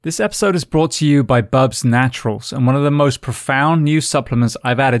This episode is brought to you by Bubs Naturals, and one of the most profound new supplements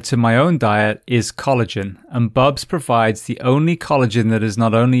I've added to my own diet is collagen, and Bubs provides the only collagen that is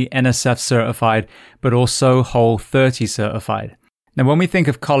not only NSF certified, but also Whole30 certified. Now, when we think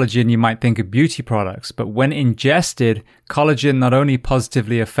of collagen, you might think of beauty products, but when ingested, collagen not only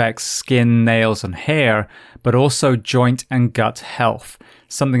positively affects skin, nails, and hair, but also joint and gut health,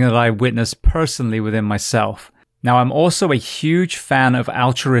 something that I witnessed personally within myself. Now, I'm also a huge fan of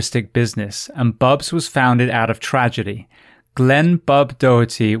altruistic business, and Bubs was founded out of tragedy. Glenn Bub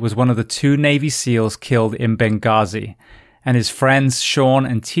Doherty was one of the 2 Navy SEALs killed in Benghazi, and his friends Sean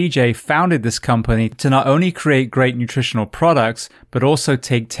and TJ founded this company to not only create great nutritional products, but also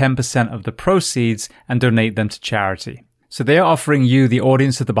take 10% of the proceeds and donate them to charity. So they are offering you, the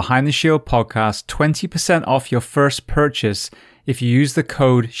audience of the Behind the Shield podcast, 20% off your first purchase if you use the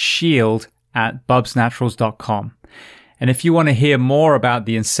code SHIELD at bubsnaturals.com. And if you want to hear more about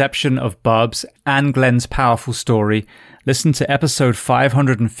the inception of Bubs and Glenn's powerful story, listen to episode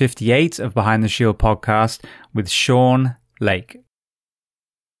 558 of Behind the Shield podcast with Sean Lake.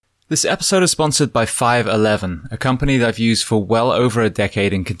 This episode is sponsored by 511, a company that I've used for well over a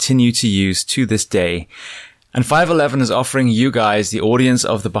decade and continue to use to this day. And 511 is offering you guys, the audience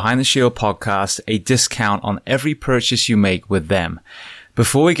of the Behind the Shield podcast, a discount on every purchase you make with them.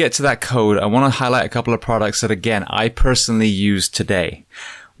 Before we get to that code, I want to highlight a couple of products that, again, I personally use today.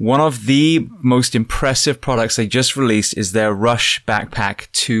 One of the most impressive products they just released is their Rush Backpack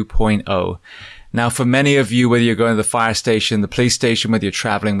 2.0. Now, for many of you, whether you're going to the fire station, the police station, whether you're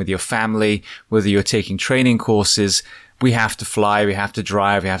traveling with your family, whether you're taking training courses, we have to fly, we have to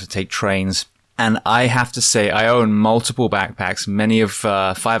drive, we have to take trains. And I have to say, I own multiple backpacks, many of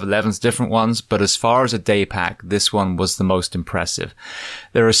 511's different ones, but as far as a day pack, this one was the most impressive.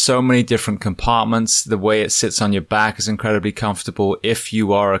 There are so many different compartments. The way it sits on your back is incredibly comfortable. If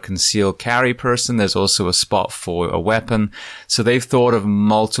you are a concealed carry person, there's also a spot for a weapon. So they've thought of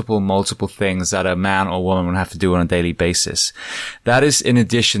multiple things that a man or woman would have to do on a daily basis. That is in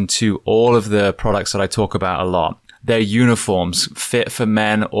addition to all of the products that I talk about a lot. Their uniforms, fit for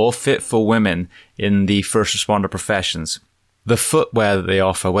men or fit for women in the first responder professions. The footwear that they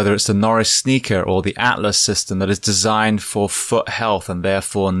offer, whether it's the Norris sneaker or the Atlas system that is designed for foot health and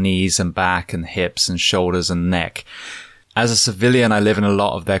therefore knees and back and hips and shoulders and neck. As a civilian, I live in a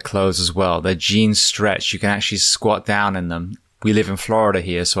lot of their clothes as well. Their jeans stretch. You can actually squat down in them. We live in Florida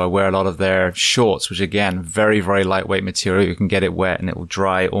here, so I wear a lot of their shorts, which again, very, very lightweight material. You can get it wet and it will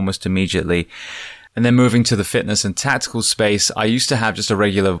dry almost immediately. And then moving to the fitness and tactical space, I used to have just a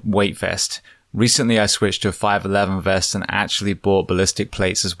regular weight vest. Recently, I switched to a 511 vest and actually bought ballistic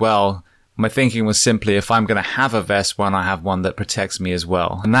plates as well. My thinking was simply, if I'm going to have a vest, why not have one that protects me as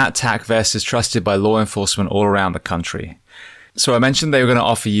well? And that tac vest is trusted by law enforcement all around the country. So I mentioned they were going to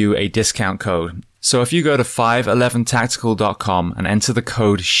offer you a discount code. So if you go to 511tactical.com and enter the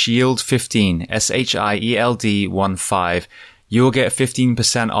code SHIELD15, SHIELD15, you will get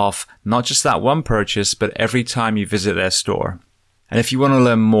 15% off not just that one purchase, but every time you visit their store. And if you want to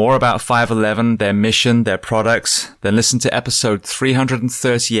learn more about 511, their mission, their products, then listen to episode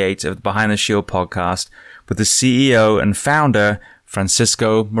 338 of the Behind the Shield podcast with the CEO and founder,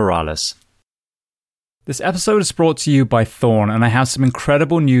 Francisco Morales. This episode is brought to you by Thorne, and I have some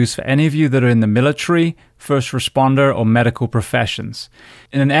incredible news for any of you that are in the military, first responder, or medical professions.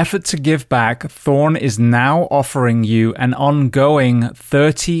 In an effort to give back, Thorne is now offering you an ongoing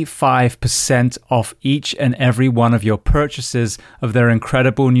 35% off each and every one of your purchases of their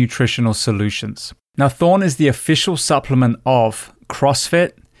incredible nutritional solutions. Now, Thorne is the official supplement of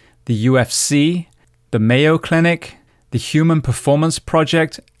CrossFit, the UFC, the Mayo Clinic, the Human Performance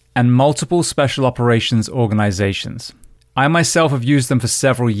Project, and multiple special operations organizations. I myself have used them for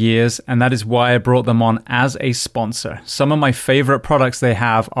several years, and that is why I brought them on as a sponsor. Some of my favorite products they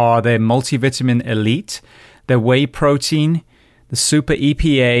have are their Multivitamin Elite, their Whey Protein, the Super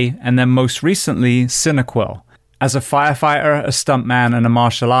EPA, and then most recently, Cinequil. As a firefighter, a stuntman, and a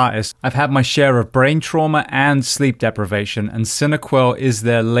martial artist, I've had my share of brain trauma and sleep deprivation, and Cinequil is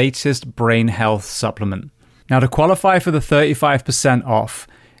their latest brain health supplement. Now, to qualify for the 35% off,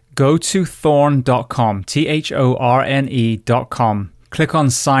 go to thorne.com, thorne.com. Click on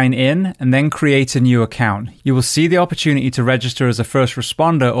sign in and then create a new account. You will see the opportunity to register as a first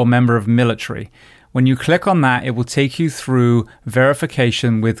responder or member of military. When you click on that, it will take you through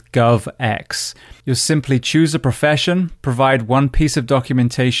verification with GovX. You'll simply choose a profession, provide one piece of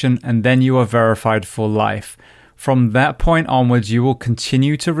documentation, and then you are verified for life. From that point onwards, you will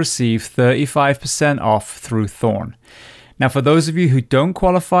continue to receive 35% off through Thorne. Now, for those of you who don't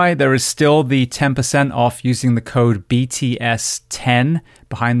qualify, there is still the 10% off using the code BTS10,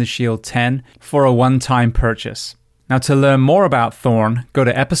 Behind the Shield 10, for a one-time purchase. Now, to learn more about Thorn, go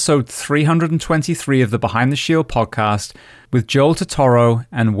to episode 323 of the Behind the Shield podcast with Joel Totoro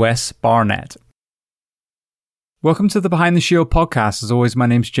and Wes Barnett. Welcome to the Behind the Shield podcast. As always, my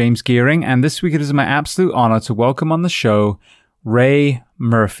name's James Gearing, and this week it is my absolute honor to welcome on the show Ray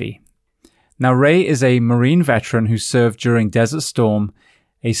Murphy. Now, Ray is a Marine veteran who served during Desert Storm,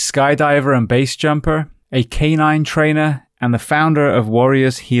 a skydiver and base jumper, a canine trainer, and the founder of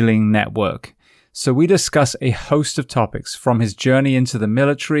Warriors Healing Network. So we discuss a host of topics, from his journey into the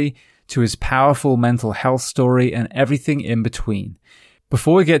military to his powerful mental health story and everything in between.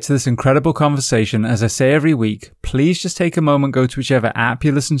 Before we get to this incredible conversation, as I say every week, please just take a moment, go to whichever app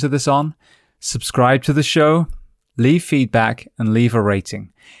you listen to this on, subscribe to the show, leave feedback, and leave a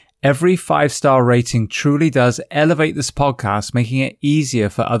rating. Every 5-star rating truly does elevate this podcast, making it easier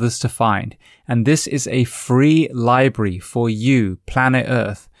for others to find. And this is a free library for you, planet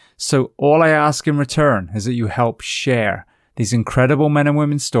Earth. So all I ask in return is that you help share these incredible men and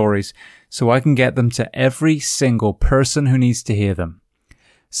women's stories so I can get them to every single person who needs to hear them.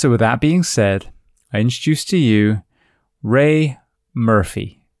 So with that being said, I introduce to you Ray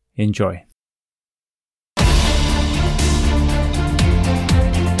Murphy. Enjoy.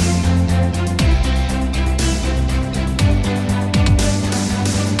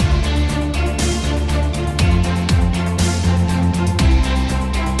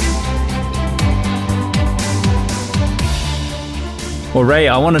 Well, Ray,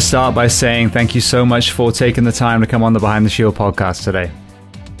 I want to start by saying thank you so much for taking the time to come on the Behind the Shield podcast today.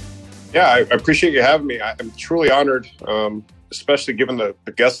 Yeah, I appreciate you having me. I'm truly honored, especially given the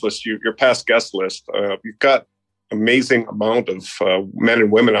guest list, your past guest list. You've got amazing amount of men and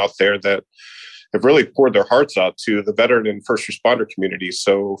women out there that have really poured their hearts out to the veteran and first responder community.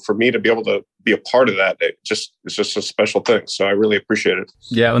 So for me to be able to be a part of that, it's just a special thing. So I really appreciate it.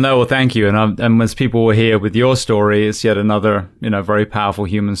 Yeah, well, thank you. And as people will hear with your story, it's yet another, very powerful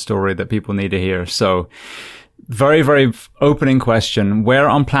human story that people need to hear. So very, very opening question. Where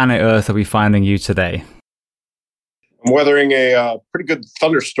on planet Earth are we finding you today? I'm weathering a pretty good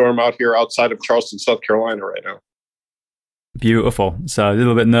thunderstorm out here outside of Charleston, South Carolina right now. Beautiful. So a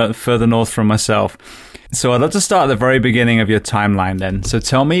little bit further north from myself. So I'd love to start at the very beginning of your timeline then. So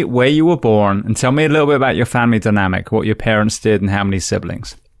tell me where you were born and tell me a little bit about your family dynamic, what your parents did and how many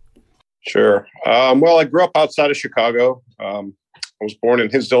siblings. Sure. Well, I grew up outside of Chicago. I was born in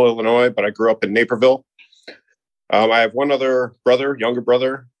Hinsdale, Illinois, but I grew up in Naperville. I have one other brother, younger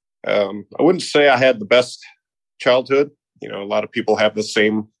brother. I wouldn't say I had the best childhood. A lot of people have the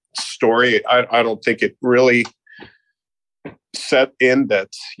same story. I don't think it really set in that,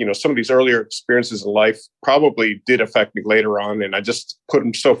 some of these earlier experiences in life probably did affect me later on. And I just put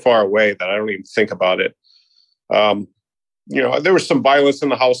them so far away that I don't even think about it. There was some violence in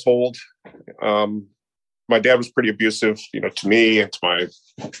the household. My dad was pretty abusive, to me and to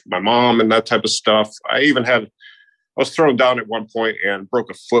my mom and that type of stuff. I was thrown down at one point and broke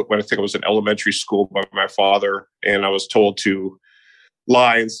a foot when I think I was in elementary school by my father. And I was told to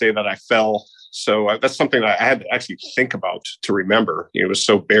lie and say that I fell. So that's something that I had to actually think about to remember. It was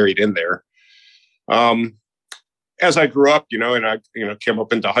so buried in there. As I grew up, and I, came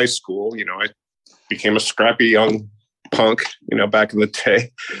up into high school, I became a scrappy young punk, back in the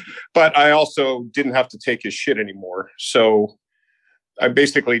day. But I also didn't have to take his shit anymore. So I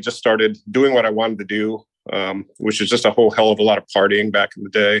basically just started doing what I wanted to do, which is just a whole hell of a lot of partying back in the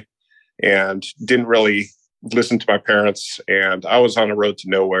day, and didn't really listen to my parents. And I was on a road to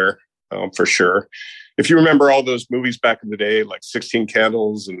nowhere. For sure. If you remember all those movies back in the day, like 16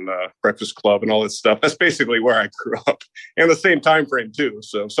 Candles and Breakfast Club and all that stuff, that's basically where I grew up, and the same time frame too.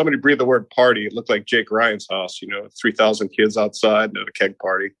 So if somebody breathed the word party, it looked like Jake Ryan's house, 3,000 kids outside at a keg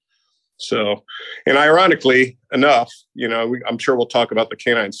party. So, and ironically enough, I'm sure we'll talk about the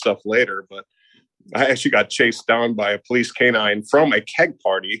canine stuff later, but I actually got chased down by a police canine from a keg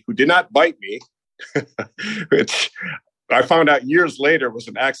party who did not bite me, which I found out years later was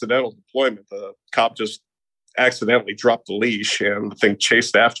an accidental deployment. The cop just accidentally dropped the leash and the thing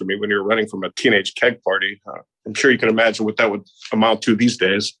chased after me when you're running from a teenage keg party. I'm sure you can imagine what that would amount to these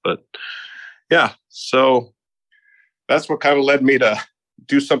days. But yeah, so that's what kind of led me to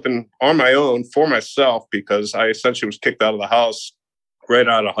do something on my own for myself, because I essentially was kicked out of the house right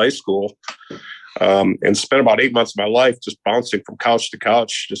out of high school, and spent about 8 months of my life just bouncing from couch to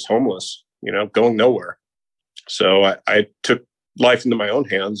couch, just homeless, going nowhere. So I took life into my own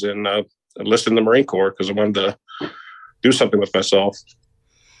hands and enlisted in the Marine Corps because I wanted to do something with myself.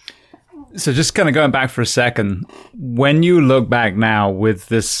 So just kind of going back for a second, when you look back now with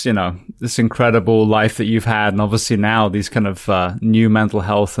this, this incredible life that you've had, and obviously now these kind of new mental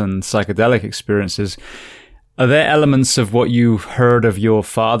health and psychedelic experiences, are there elements of what you heard of your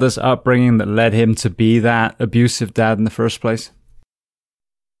father's upbringing that led him to be that abusive dad in the first place?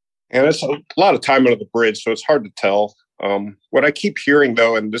 And it's a lot of time under the bridge, so it's hard to tell. What I keep hearing,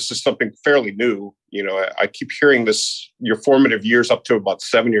 though, and this is something fairly new, I keep hearing this, your formative years up to about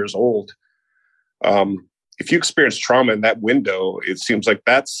 7 years old. If you experience trauma in that window, it seems like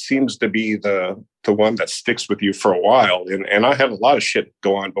that seems to be the one that sticks with you for a while. And I had a lot of shit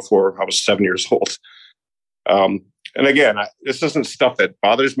go on before I was 7 years old. And again, this isn't stuff that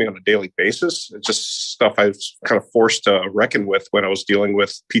bothers me on a daily basis. It's just stuff I was kind of forced to reckon with when I was dealing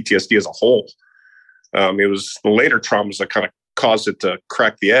with PTSD as a whole. It was the later traumas that kind of caused it to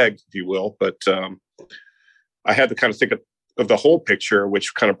crack the egg, if you will. But I had to kind of think of the whole picture,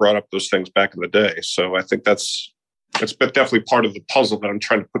 which kind of brought up those things back in the day. So I think that's definitely part of the puzzle that I'm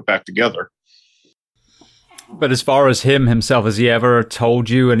trying to put back together. But as far as himself, has he ever told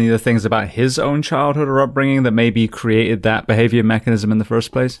you any of the things about his own childhood or upbringing that maybe created that behavior mechanism in the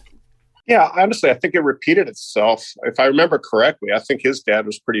first place? Yeah, honestly, I think it repeated itself. If I remember correctly, I think his dad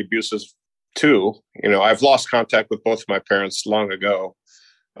was pretty abusive too. I've lost contact with both of my parents long ago.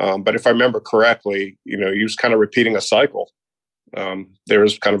 But if I remember correctly, he was kind of repeating a cycle. There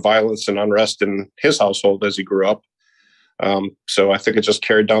was kind of violence and unrest in his household as he grew up. So I think it just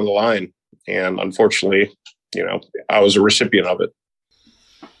carried down the line. And unfortunately, I was a recipient of it.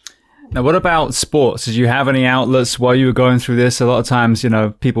 Now, what about sports? Did you have any outlets while you were going through this? A lot of times,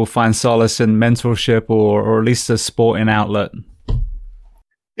 people find solace in mentorship or at least a sporting outlet.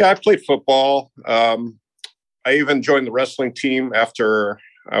 Yeah, I played football. I even joined the wrestling team after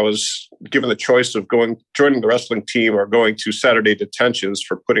I was given the choice of joining the wrestling team or going to Saturday detentions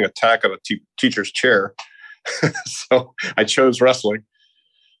for putting a tack on a teacher's chair. So I chose wrestling.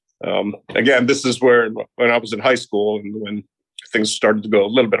 Again, this is when I was in high school and when things started to go a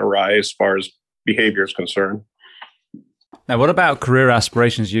little bit awry as far as behavior is concerned. Now, what about career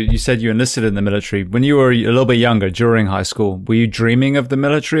aspirations? You said you enlisted in the military. When you were a little bit younger, during high school, were you dreaming of the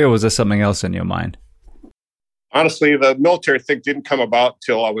military or was there something else in your mind? Honestly, the military thing didn't come about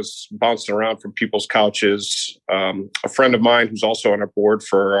till I was bouncing around from people's couches. A friend of mine who's also on our board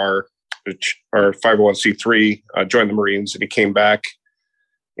for our 501c3 joined the Marines, and he came back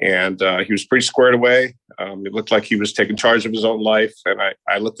and he was pretty squared away. It looked like he was taking charge of his own life. And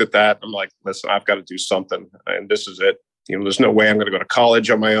I looked at that. I'm like, listen, I've got to do something. And this is it. There's no way I'm going to go to college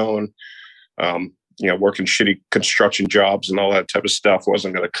on my own. Working shitty construction jobs and all that type of stuff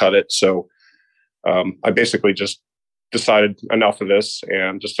wasn't going to cut it. So I basically just decided enough of this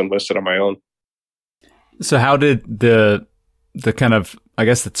and just enlisted on my own. So how did the kind of, I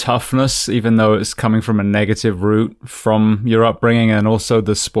guess, the toughness, even though it's coming from a negative route from your upbringing and also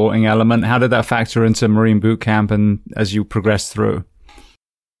the sporting element, how did that factor into Marine boot camp and as you progressed through?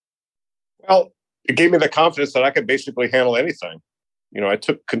 Well, it gave me the confidence that I could basically handle anything. I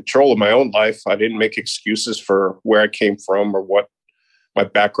took control of my own life. I didn't make excuses for where I came from or what my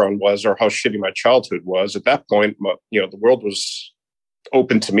background was or how shitty my childhood was. At that point, the world was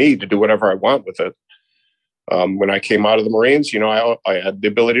open to me to do whatever I want with it. When I came out of the Marines, I had the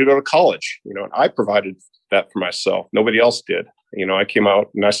ability to go to college, and I provided that for myself. Nobody else did. I came out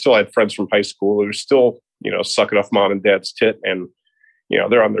and I still had friends from high school who were still, sucking off mom and dad's tit. And,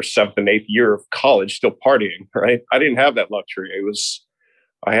 they're on their 7th and 8th year of college, still partying, right? I didn't have that luxury.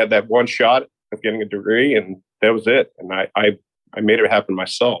 I had that one shot of getting a degree and that was it. And I made it happen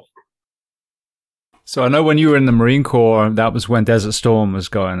myself. So I know when you were in the Marine Corps, that was when Desert Storm was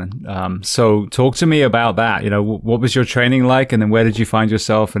going. So talk to me about that. What was your training like, and then where did you find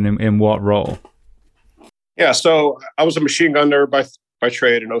yourself, and in what role? Yeah, so I was a machine gunner by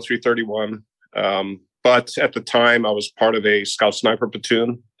trade in 0331. But at the time, I was part of a Scout Sniper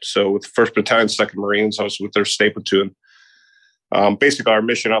platoon. So with the 1st Battalion, 2nd Marines, I was with their state platoon. Basically, our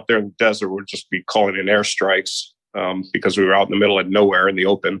mission out there in the desert would just be calling in airstrikes because we were out in the middle of nowhere in the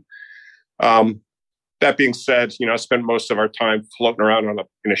open. That being said, I spent most of our time floating around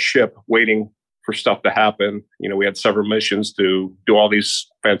in a ship waiting for stuff to happen. We had several missions to do all these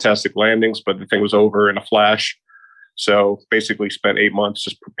fantastic landings, but the thing was over in a flash. So basically spent 8 months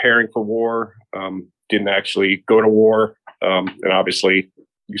just preparing for war. Didn't actually go to war. And obviously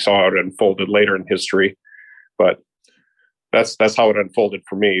you saw how it unfolded later in history, but that's how it unfolded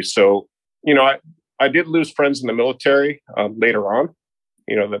for me. So, I did lose friends in the military later on.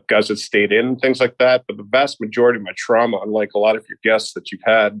 The guys that stayed in, things like that. But the vast majority of my trauma, unlike a lot of your guests that you've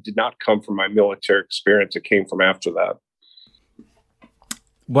had, did not come from my military experience. It came from after that.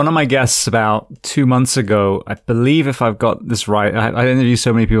 One of my guests about 2 months ago, I believe if I've got this right, I interview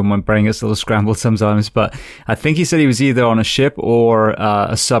so many people, my brain gets a little scrambled sometimes, but I think he said he was either on a ship or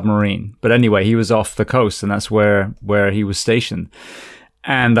a submarine. But anyway, he was off the coast, and that's where he was stationed.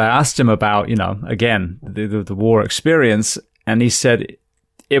 And I asked him about, again, the war experience, and he said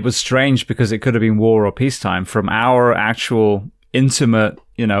it was strange because it could have been war or peacetime. From our actual intimate,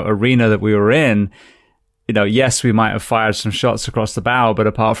 arena that we were in, yes, we might have fired some shots across the bow, but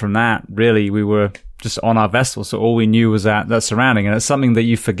apart from that, really, we were just on our vessel. So all we knew was that surrounding. And it's something that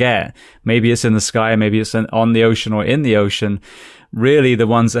you forget. Maybe it's in the sky, maybe it's on the ocean or in the ocean. Really, the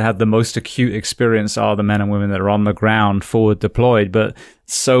ones that had the most acute experience are the men and women that are on the ground, forward deployed. But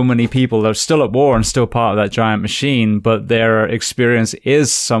so many people are still at war and still part of that giant machine, but their experience is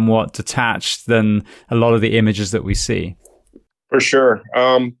somewhat detached than a lot of the images that we see. For sure.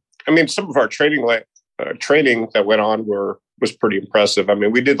 Some of our training that went on was pretty impressive.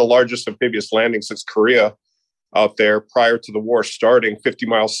 We did the largest amphibious landing since Korea out there prior to the war starting, 50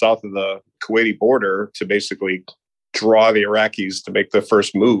 miles south of the Kuwaiti border, to basically draw the Iraqis to make the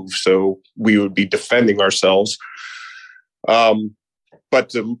first move. So we would be defending ourselves. But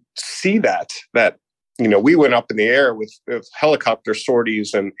to see that we went up in the air with helicopter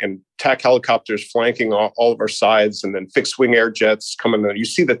sorties and attack helicopters flanking all of our sides, and then fixed wing air jets coming in. You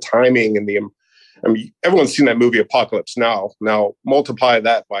see the timing and everyone's seen that movie Apocalypse Now. Now multiply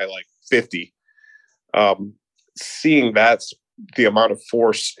that by like 50. Seeing that's the amount of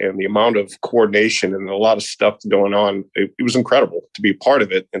force and the amount of coordination and a lot of stuff going on, it was incredible to be a part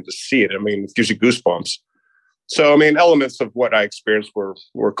of it and to see it. It gives you goosebumps. So, elements of what I experienced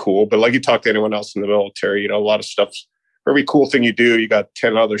were cool. But like you talk to anyone else in the military, a lot of stuff, for every cool thing you do, you got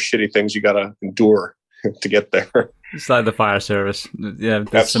 10 other shitty things you got to endure to get there. It's like the fire service. Yeah,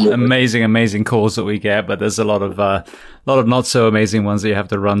 there's Absolutely. Some amazing calls that we get, but there's a lot of not so amazing ones that you have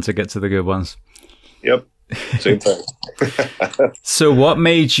to run to get to the good ones. Yep. Same thing. So what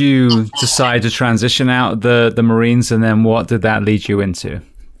made you decide to transition out the Marines, and then what did that lead you into?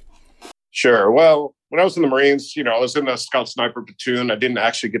 Sure. Well, when I was in the Marines, I was in the Scout Sniper platoon. I didn't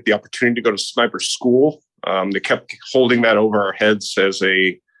actually get the opportunity to go to sniper school. They kept holding that over our heads as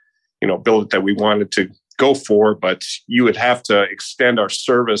a, billet that we wanted to go for, but you would have to extend our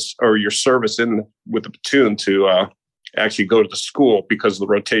service or your service in with the platoon to actually go to the school because the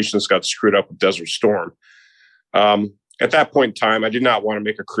rotations got screwed up with Desert Storm. At that point in time, I did not want to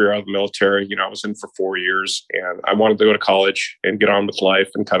make a career out of the military. I was in for 4 years and I wanted to go to college and get on with life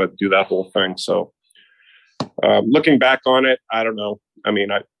and kind of do that whole thing. So looking back on it, I don't know.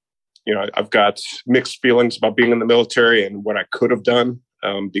 I've got mixed feelings about being in the military and what I could have done,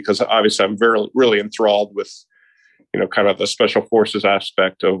 because obviously I'm really enthralled with, kind of the special forces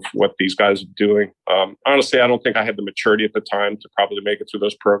aspect of what these guys are doing. Honestly, I don't think I had the maturity at the time to probably make it through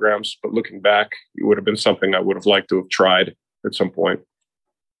those programs, but looking back, it would have been something I would have liked to have tried at some point.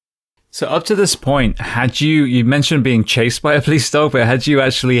 So up to this point, you mentioned being chased by a police dog, but had you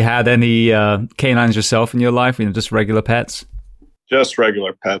actually had any canines yourself in your life, just regular pets? Just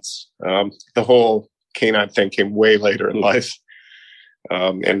regular pets. The whole canine thing came way later in life.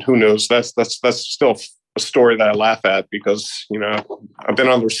 And who knows, that's still a story that I laugh at because, I've been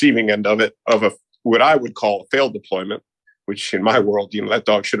on the receiving end of it, of what I would call a failed deployment, which in my world, that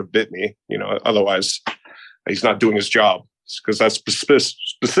dog should have bit me, otherwise he's not doing his job, because that's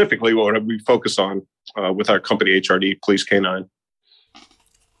specifically what we focus on with our company, HRD, Police Canine.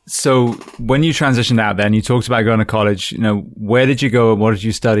 So when you transitioned out then, you talked about going to college, where did you go and what did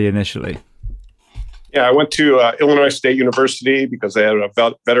you study initially? Yeah, I went to Illinois State University because they had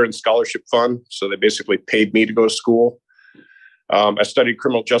a veteran scholarship fund. So they basically paid me to go to school. I studied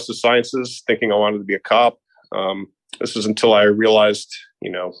criminal justice sciences, thinking I wanted to be a cop. This was until I realized,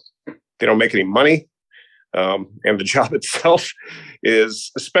 they don't make any money. And the job itself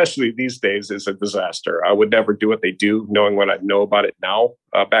is, especially these days, is a disaster. I would never do what they do, knowing what I know about it now.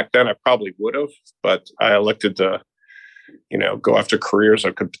 Back then, I probably would have, but I elected to go after careers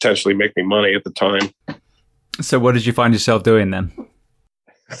that could potentially make me money at the time. So what did you find yourself doing then?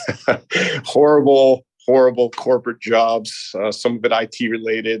 Horrible corporate jobs, some of it IT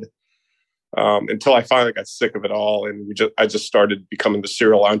related, until I finally got sick of it all. And I just started becoming the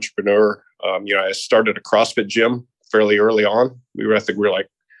serial entrepreneur. I started a CrossFit gym fairly early on. I think we were like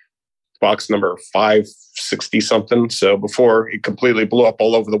box number 560 something. So before it completely blew up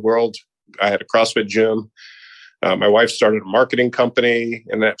all over the world, I had a CrossFit gym. My wife started a marketing company,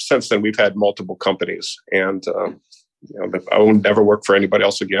 and since then we've had multiple companies. And I will never work for anybody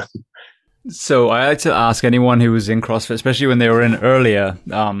else again. So I like to ask anyone who was in CrossFit, especially when they were in earlier,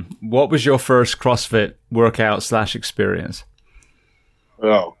 what was your first CrossFit workout / experience?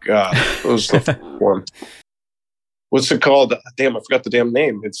 Oh God, that was the one. What's it called? Damn, I forgot the damn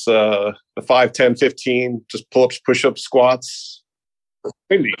name. It's the 5, 10, 15, just pull-ups, push-ups, squats.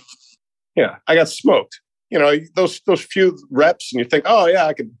 Maybe. Yeah, I got smoked. You know, those few reps, and you think, oh yeah,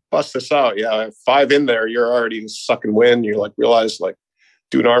 I could bust this out. Yeah, 5 in there, you're already sucking wind. You like realize like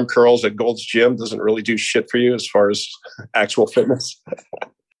doing arm curls at Gold's Gym doesn't really do shit for you as far as actual fitness.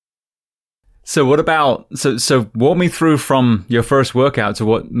 So what about so walk me through from your first workout to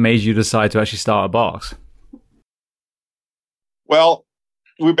what made you decide to actually start a box? Well,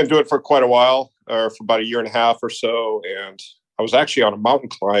 we've been doing it for quite a while, or for about a year and a half or so, and I was actually on a mountain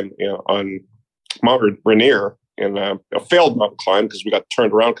climb, on Mount Rainier, and a failed mountain climb because we got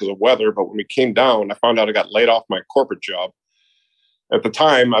turned around because of weather. But when we came down, I found out I got laid off my corporate job. At the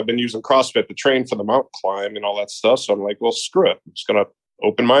time, I've been using CrossFit to train for the mountain climb and all that stuff. So I'm like, well, screw it. I'm just going to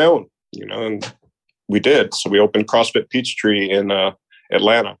open my own, and we did. So we opened CrossFit Peachtree in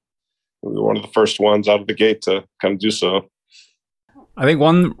Atlanta. We were one of the first ones out of the gate to kind of do so. I think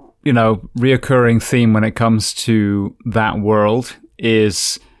one, reoccurring theme when it comes to that world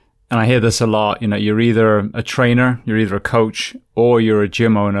is, and I hear this a lot, you're either a trainer, you're either a coach, or you're a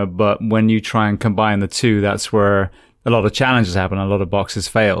gym owner. But when you try and combine the two, that's where a lot of challenges happen, a lot of boxes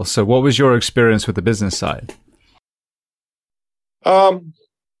fail. So what was your experience with the business side?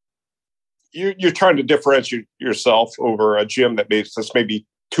 You're trying to differentiate yourself over a gym that's maybe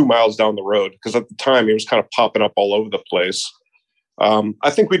 2 miles down the road. Because at the time, it was kind of popping up all over the place. I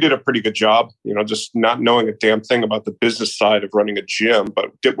think we did a pretty good job, just not knowing a damn thing about the business side of running a gym.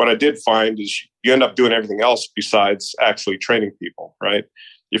 But what I did find is you end up doing everything else besides actually training people, right?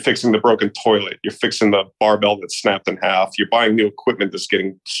 You're fixing the broken toilet. You're fixing the barbell that's snapped in half. You're buying new equipment that's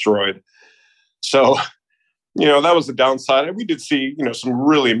getting destroyed. So, that was the downside. And we did see, some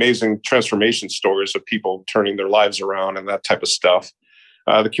really amazing transformation stories of people turning their lives around and that type of stuff.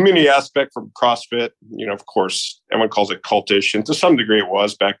 The community aspect from CrossFit, of course, everyone calls it cultish, and to some degree it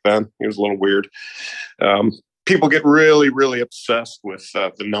was back then. It was a little weird. People get really, really obsessed with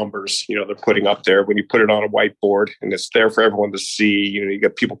the numbers, they're putting up there when you put it on a whiteboard and it's there for everyone to see. You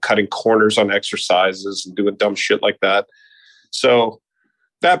get people cutting corners on exercises and doing dumb shit like that. So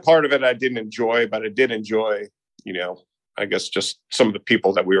that part of it I didn't enjoy, but I did enjoy, I guess just some of the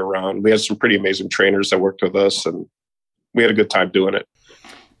people that we were around. We had some pretty amazing trainers that worked with us, and we had a good time doing it.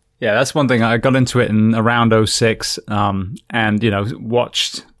 Yeah, that's one thing. I got into it in around 06, and,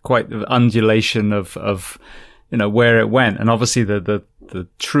 watched quite the undulation of where it went. And obviously the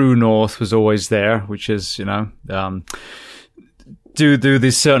true north was always there, which is, do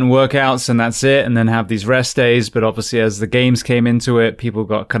these certain workouts and that's it, and then have these rest days. But obviously as the games came into it, people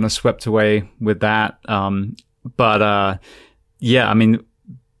got kind of swept away with that.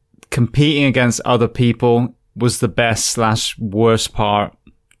 Competing against other people was the best/worst part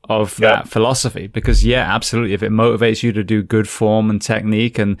of that philosophy, because absolutely, if it motivates you to do good form and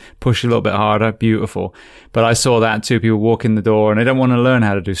technique and push a little bit harder, beautiful. But I saw that too. People walk in the door and they don't want to learn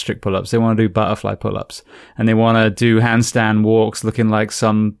how to do strict pull-ups. They want to do butterfly pull-ups, and they want to do handstand walks looking like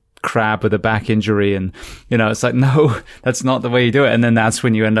some crab with a back injury. And it's like, no, that's not the way you do it. And then that's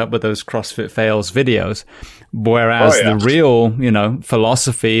when you end up with those CrossFit fails videos. Whereas the real,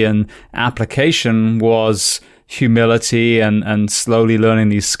 philosophy and application was humility and slowly learning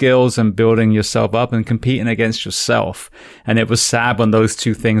these skills and building yourself up and competing against yourself. And it was sad when those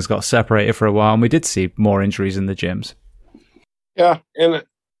two things got separated for a while, and we did see more injuries in the gyms. Yeah. And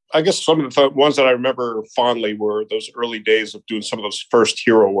I guess some of the ones that I remember fondly were those early days of doing some of those first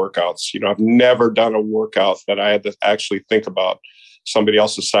hero workouts. I've never done a workout that I had to actually think about somebody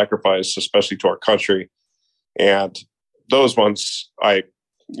else's sacrifice, especially to our country. And those ones,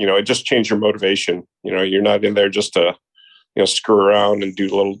 it just changed your motivation. You're not in there just to, screw around and do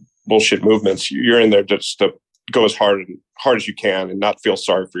little bullshit movements. You're in there just to go as hard as you can and not feel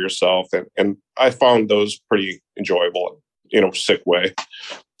sorry for yourself. And I found those pretty enjoyable in a sick way.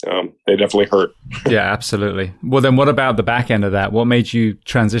 They definitely hurt. Yeah, absolutely. Well, then what about the back end of that? What made you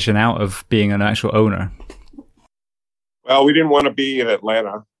transition out of being an actual owner? Well, we didn't want to be in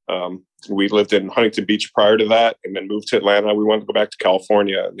Atlanta. We lived in Huntington Beach prior to that and then moved to Atlanta. We wanted to go back to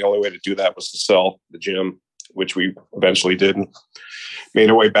California. And the only way to do that was to sell the gym, which we eventually did. And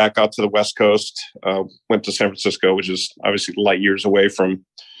made our way back out to the West Coast, went to San Francisco, which is obviously light years away from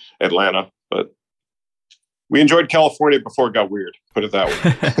Atlanta. But we enjoyed California before it got weird, put it that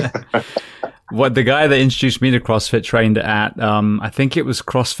way. What the guy that introduced me to CrossFit trained at, I think it was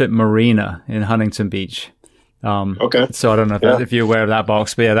CrossFit Marina in Huntington Beach. Okay. So I don't know if you're aware of that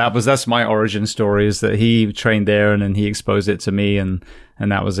box, but that's my origin story, is that he trained there and then he exposed it to me and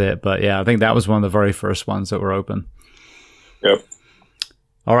that was it. But I think that was one of the very first ones that were open. Yep.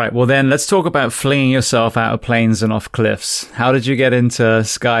 All right. Well, then let's talk about flinging yourself out of planes and off cliffs. How did you get into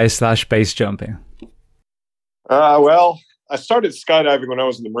sky/base jumping? Well, I started skydiving when I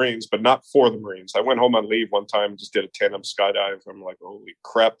was in the Marines, but not for the Marines. I went home on leave one time and just did a tandem skydive. I'm like, holy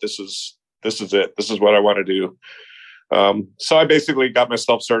crap, this is it. This is what I want to do. So I basically got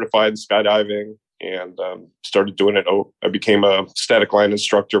myself certified in skydiving and started doing it. I became a static line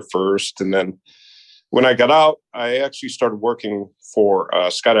instructor first. And then when I got out, I actually started working for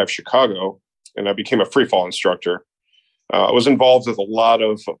Skydive Chicago, and I became a freefall instructor. I was involved with a lot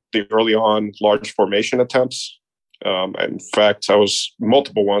of the early on large formation attempts. In fact, I was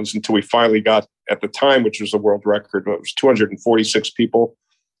multiple ones until we finally got, at the time, which was a world record, it was 246 people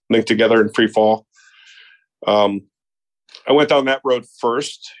linked together in freefall. I went down that road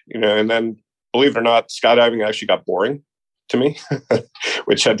first, and then, believe it or not, skydiving actually got boring to me,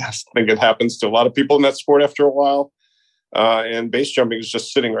 which I just think it happens to a lot of people in that sport after a while. And base jumping is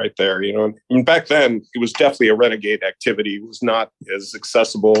just sitting right there, And back then, it was definitely a renegade activity. It was not as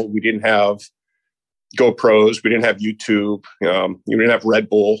accessible. We didn't have GoPros. We didn't have YouTube. We didn't have Red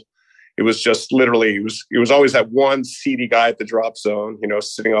Bull. It was just literally, it was always that one seedy guy at the drop zone,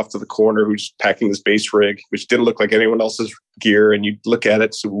 sitting off to the corner who's packing his base rig, which didn't look like anyone else's gear. And you'd look at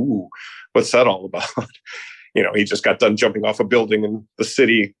it, so, ooh, what's that all about? He just got done jumping off a building in the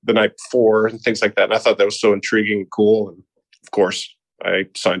city the night before and things like that. And I thought that was so intriguing and cool. And of course, I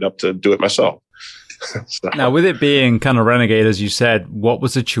signed up to do it myself. So. Now, with it being kind of renegade, as you said, what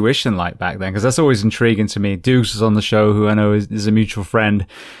was the tuition like back then? Because that's always intriguing to me. Dukes was on the show, who I know is a mutual friend,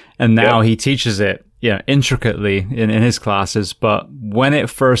 and now he teaches it, intricately in his classes. But when it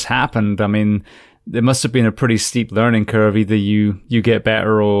first happened, I mean, there must have been a pretty steep learning curve. Either you get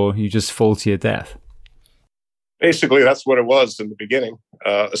better or you just fall to your death. Basically, that's what it was in the beginning,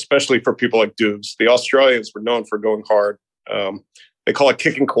 especially for people like Dukes. The Australians were known for going hard. They call it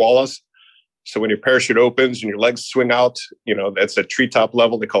kicking koalas. So when your parachute opens and your legs swing out, that's at treetop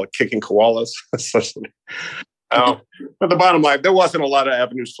level. They call it kicking koalas. But the bottom line, there wasn't a lot of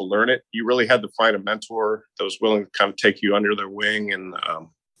avenues to learn it. You really had to find a mentor that was willing to kind of take you under their wing and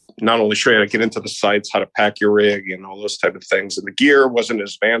not only show you how to get into the sites, how to pack your rig and all those type of things. And the gear wasn't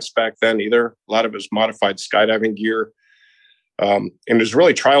as advanced back then either. A lot of it was modified skydiving gear. And it was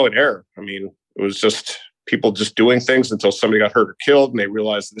really trial and error. I mean, it was just people just doing things until somebody got hurt or killed and they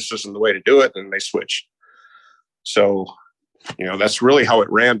realized this isn't the way to do it and they switched. So, that's really how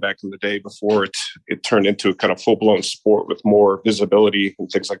it ran back in the day before it turned into a kind of full-blown sport with more visibility and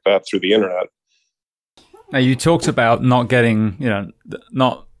things like that through the internet. Now, you talked about not getting,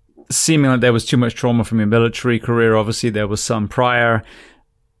 not seeming like there was too much trauma from your military career. Obviously, there was some prior.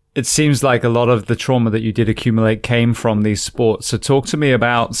 It seems like a lot of the trauma that you did accumulate came from these sports. So talk to me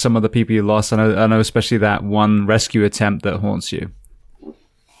about some of the people you lost. I know especially that one rescue attempt that haunts you.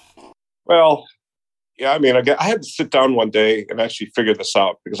 Well, yeah, I mean, I had to sit down one day and actually figure this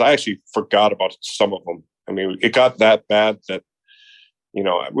out because I actually forgot about some of them. I mean, it got that bad that,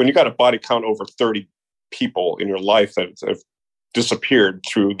 when you got a body count over 30 people in your life that have disappeared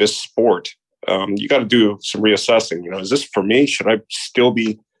through this sport, you got to do some reassessing. Is this for me? Should I still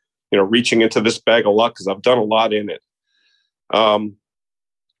be, reaching into this bag of luck? Because I've done a lot in it.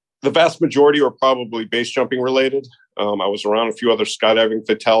 The vast majority were probably base jumping related. I was around a few other skydiving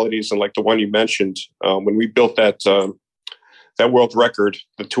fatalities, and like the one you mentioned, when we built that world record,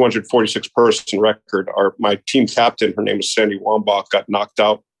 the 246 person record, my team captain, her name is Sandy Wambach, got knocked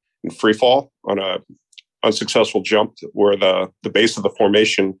out in free fall on a unsuccessful jump where the base of the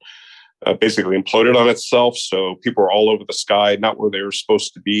formation basically imploded on itself. So people were all over the sky, not where they were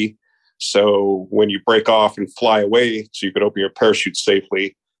supposed to be. So when you break off and fly away so you could open your parachute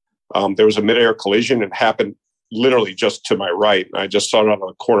safely, there was a midair collision and happened literally just to my right. I just saw it out of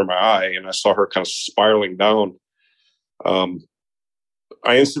the corner of my eye and I saw her kind of spiraling down. I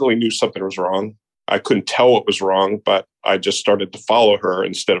instantly knew something was wrong. I couldn't tell what was wrong, but I just started to follow her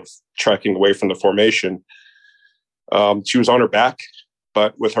instead of tracking away from the formation. She was on her back,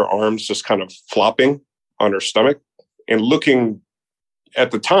 but with her arms just kind of flopping on her stomach. And looking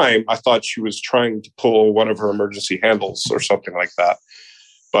at the time, I thought she was trying to pull one of her emergency handles or something like that.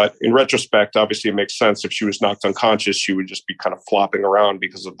 But in retrospect, obviously it makes sense. If she was knocked unconscious, she would just be kind of flopping around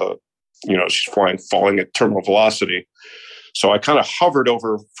because of she's falling at terminal velocity. So I kind of hovered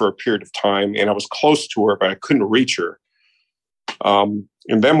over for a period of time and I was close to her, but I couldn't reach her. And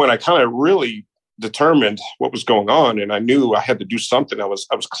then when I kind of really determined what was going on and I knew I had to do something, I was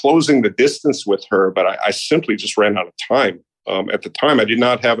closing the distance with her, but I simply just ran out of time. At the time, I did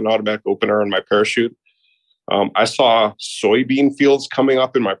not have an automatic opener in my parachute. I saw soybean fields coming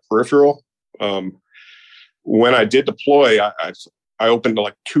up in my peripheral. When I did deploy, I I opened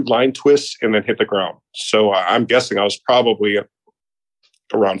like 2 line twists and then hit the ground. So I'm guessing I was probably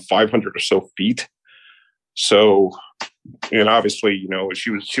around 500 or so feet. So, and obviously, you know,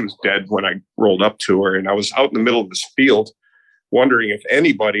 she was dead when I rolled up to her, and I was out in the middle of this field wondering if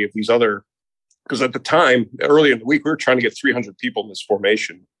anybody of these other, because at the time, early in the week, we were trying to get 300 people in this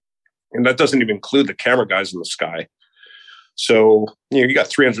formation. And that doesn't even include the camera guys in the sky. So, you know, you got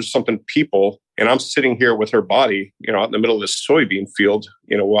 300 something people, and I'm sitting here with her body, you know, out in the middle of this soybean field,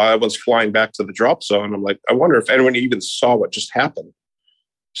 you know, while I was flying back to the drop zone. I'm like, I wonder if anyone even saw what just happened.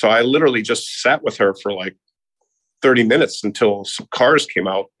 So I literally just sat with her for like 30 minutes until some cars came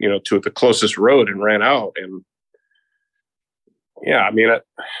out, you know, to the closest road and ran out. And yeah, I mean,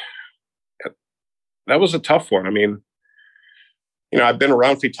 that was a tough one. I mean, you know, I've been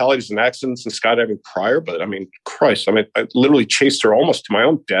around fatalities and accidents and skydiving prior, but I mean, Christ, I mean, I literally chased her almost to my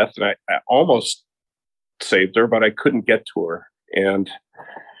own death, and I almost saved her, but I couldn't get to her. And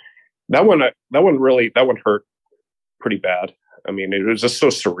that one hurt pretty bad. I mean, it was just so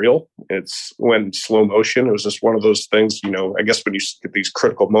surreal. It's when slow motion, it was just one of those things, you know, I guess when you get these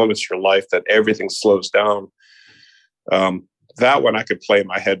critical moments in your life that everything slows down. That one I could play in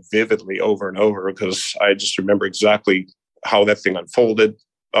my head vividly over and over, because I just remember exactly how that thing unfolded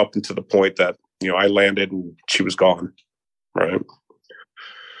up until the point that, you know, I landed and she was gone. Right.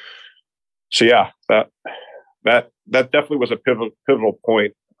 So yeah, that definitely was a pivotal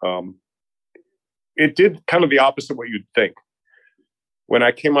point. It did kind of the opposite of what you'd think. When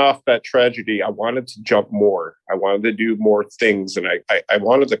I came off that tragedy, I wanted to jump more. I wanted to do more things, and I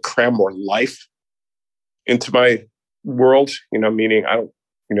wanted to cram more life into my world, you know, meaning I don't,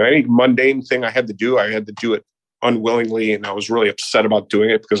 you know, any mundane thing I had to do it unwillingly. And I was really upset about doing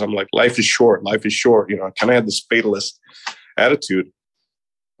it because I'm like, life is short. You know, I kind of had this fatalist attitude,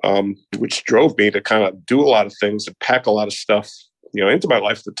 which drove me to kind of do a lot of things and pack a lot of stuff, you know, into my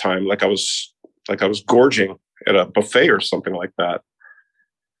life at the time. Like I was gorging at a buffet or something like that.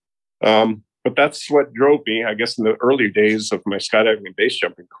 But that's what drove me, I guess, in the earlier days of my skydiving and base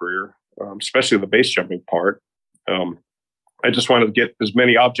jumping career, especially the base jumping part. I just wanted to get as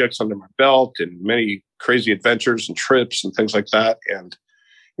many objects under my belt and many crazy adventures and trips and things like that. And,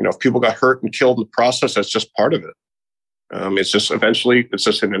 you know, if people got hurt and killed in the process, that's just part of it. It's just eventually, it's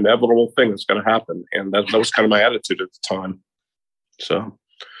just an inevitable thing that's going to happen. And that was kind of my attitude at the time. So.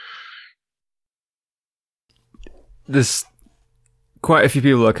 There's quite a few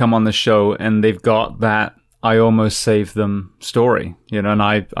people that come on the show and they've got that I almost saved them story, you know, and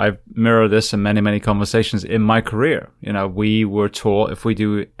I mirror this in many, many conversations in my career. You know, we were taught if we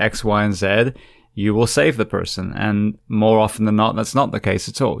do X, Y, and Z, you will save the person. And more often than not, that's not the case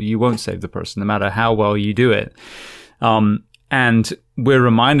at all. You won't save the person, no matter how well you do it. And we're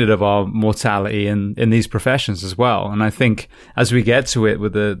reminded of our mortality in these professions as well. And I think as we get to it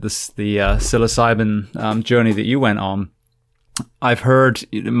with the psilocybin journey that you went on, I've heard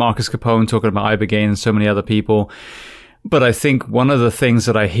Marcus Capone talking about Ibogaine and so many other people. But I think one of the things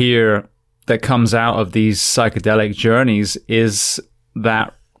that I hear that comes out of these psychedelic journeys is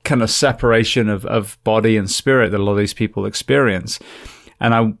that kind of separation of body and spirit that a lot of these people experience.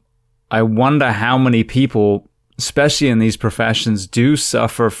 And I wonder how many people, especially in these professions, do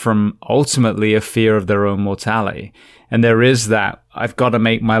suffer from ultimately a fear of their own mortality. And there is that, I've got to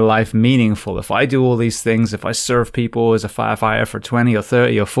make my life meaningful. If I do all these things, if I serve people as a firefighter for 20 or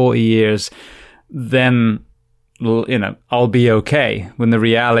 30 or 40 years, then, you know, I'll be okay. When the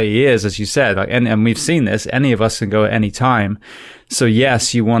reality is, as you said, like, and we've seen this, any of us can go at any time. So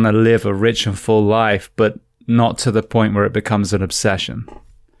yes, you want to live a rich and full life, but not to the point where it becomes an obsession.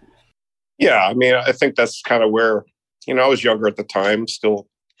 Yeah, I mean, I think that's kind of where, you know, I was younger at the time, still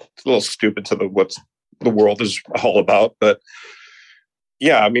a little stupid to what the world is all about. But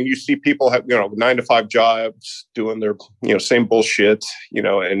yeah, I mean, you see people have, you know, 9-to-5 jobs, doing their, you know, same bullshit, you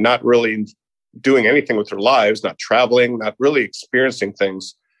know, and not really doing anything with their lives, not traveling, not really experiencing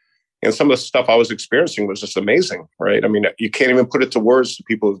things. And some of the stuff I was experiencing was just amazing, right? I mean, you can't even put it to words to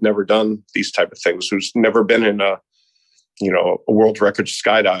people who've never done these type of things, who's never been in a world record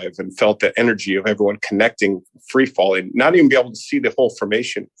skydive and felt the energy of everyone connecting, free falling, not even be able to see the whole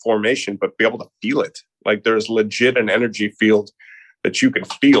formation, but be able to feel it. Like there's legit an energy field that you can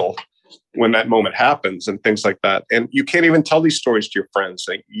feel when that moment happens and things like that. And you can't even tell these stories to your friends.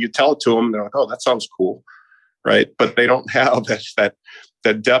 Like, you tell it to them, they're like, oh, that sounds cool. Right. But they don't have that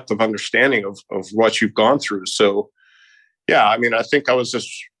depth of understanding of what you've gone through. So yeah, I mean, I think I was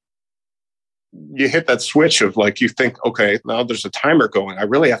just, you hit that switch of like, you think, okay, now there's a timer going. I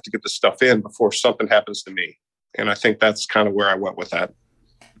really have to get this stuff in before something happens to me. And I think that's kind of where I went with that.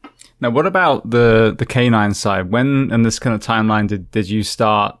 Now, what about the canine side? When in this kind of timeline did you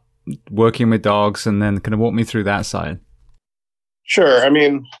start working with dogs, and then kind of walk me through that side? Sure. I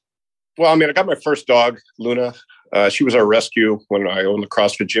got my first dog, Luna. She was our rescue when I owned the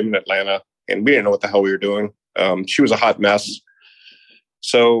CrossFit gym in Atlanta, and we didn't know what the hell we were doing. She was a hot mess.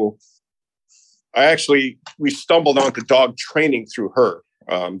 So we stumbled onto dog training through her,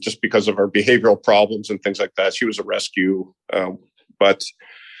 just because of her behavioral problems and things like that. She was a rescue. But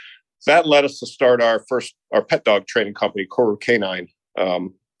that led us to start our pet dog training company, Canine.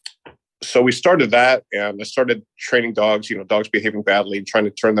 So we started that, and I started training dogs, dogs behaving badly, and trying to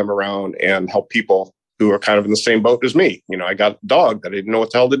turn them around and help people who are kind of in the same boat as me. I got a dog that I didn't know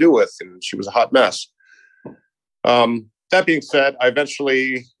what the hell to do with, and she was a hot mess. That being said, I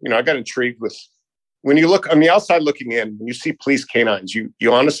eventually, I got intrigued with, when you look on the outside looking in, when you see police canines,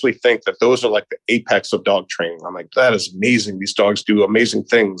 you honestly think that those are like the apex of dog training. I'm like, that is amazing. These dogs do amazing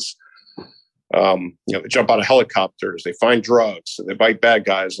things. They jump out of helicopters, they find drugs, they bite bad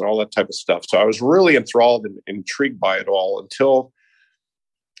guys and all that type of stuff. So I was really enthralled and intrigued by it all until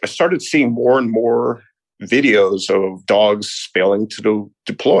I started seeing more and more videos of dogs failing to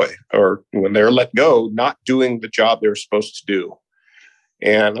deploy, or when they're let go, not doing the job they're supposed to do.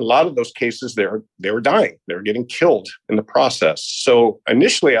 And a lot of those cases, they were dying. They were getting killed in the process. So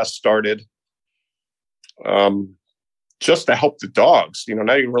initially I started just to help the dogs,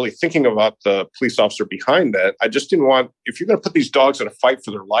 not even really thinking about the police officer behind that. I just didn't want, if you're going to put these dogs in a fight for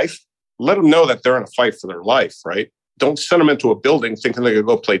their life, let them know that they're in a fight for their life, right? Don't send them into a building thinking they're going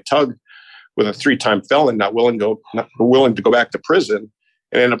to go play tug with a 3-time felon, not willing to go back to prison,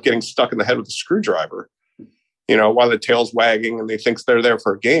 and end up getting stuck in the head with a screwdriver, while the tail's wagging and they think they're there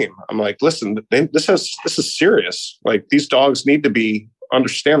for a game. I'm like, listen, this is serious. Like, these dogs need to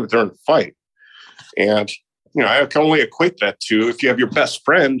understand that they're in a fight. And I can only equate that to if you have your best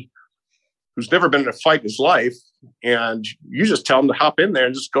friend who's never been in a fight in his life, and you just tell him to hop in there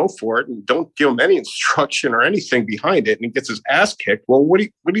and just go for it, and don't give him any instruction or anything behind it, and he gets his ass kicked. Well, what do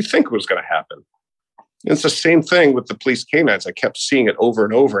you think was going to happen? And it's the same thing with the police canines. I kept seeing it over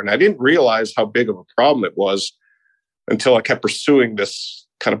and over, and I didn't realize how big of a problem it was until I kept pursuing this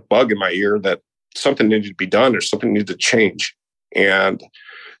kind of bug in my ear that something needed to be done or something needed to change. And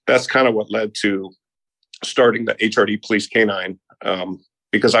that's kind of what led to starting the HRD Police Canine,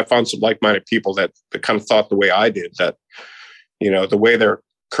 because I found some like-minded people that kind of thought the way I did, that, the way they're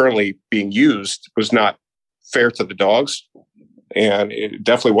currently being used was not fair to the dogs, and it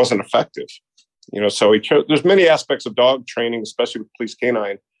definitely wasn't effective. So there's many aspects of dog training, especially with Police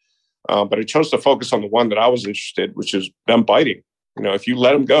Canine, but I chose to focus on the one that I was interested, which is them biting. If you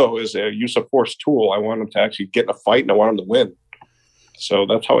let them go as a use of force tool, I want them to actually get in a fight, and I want them to win. So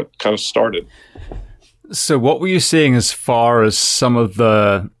that's how it kind of started. So what were you seeing as far as some of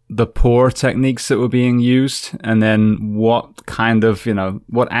the poor techniques that were being used? And then what kind of,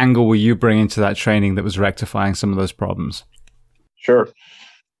 what angle were you bringing to that training that was rectifying some of those problems? Sure.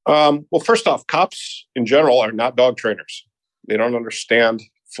 Well, first off, cops in general are not dog trainers. They don't understand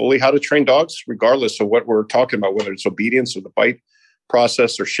fully how to train dogs, regardless of what we're talking about, whether it's obedience or the bite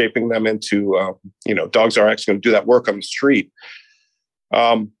process or shaping them into, dogs are actually going to do that work on the street.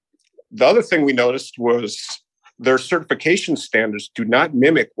 The other thing we noticed was their certification standards do not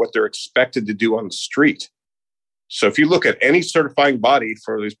mimic what they're expected to do on the street. So if you look at any certifying body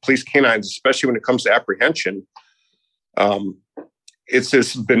for these police canines, especially when it comes to apprehension, it's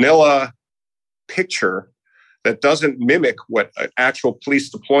this vanilla picture that doesn't mimic what an actual police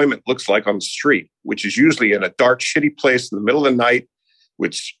deployment looks like on the street, which is usually in a dark, shitty place in the middle of the night,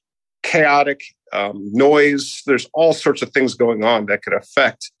 which chaotic noise. There's all sorts of things going on that could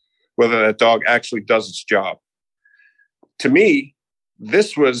affect whether that dog actually does its job. To me,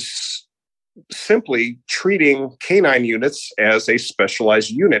 this was simply treating canine units as a specialized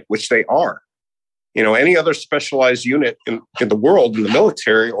unit, which they are. Any other specialized unit in the world, in the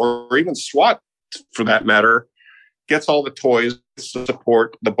military, or even SWAT for that matter, gets all the toys to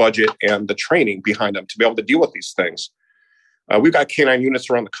support the budget and the training behind them to be able to deal with these things. We've got canine units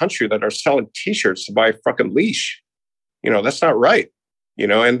around the country that are selling T-shirts to buy a fucking leash. That's not right.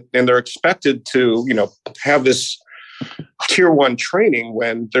 And they're expected to, have this tier 1 training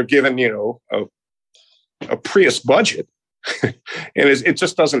when they're given, a Prius budget. And it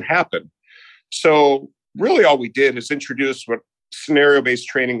just doesn't happen. So really all we did is introduce what scenario-based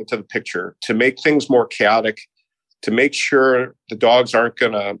training into the picture to make things more chaotic, to make sure the dogs aren't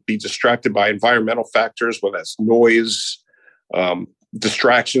going to be distracted by environmental factors, whether that's noise,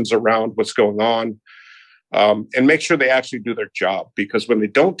 distractions around what's going on. And make sure they actually do their job, because when they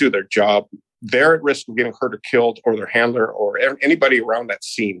don't do their job, they're at risk of getting hurt or killed, or their handler or anybody around that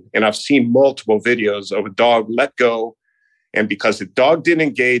scene. And I've seen multiple videos of a dog let go, and because the dog didn't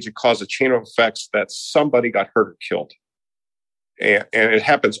engage, it caused a chain of effects that somebody got hurt or killed. And it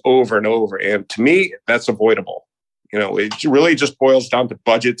happens over and over. And to me, that's avoidable. It really just boils down to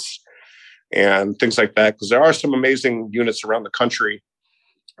budgets and things like that, because there are some amazing units around the country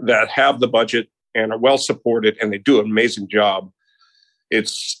that have the budget and are well supported, and they do an amazing job.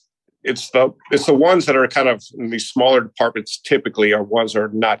 It's the ones that are kind of in these smaller departments typically are ones that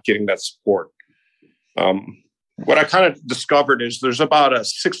are not getting that support. What I kind of discovered is there's about a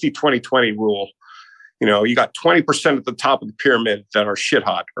 60-20-20 rule. You got 20% at the top of the pyramid that are shit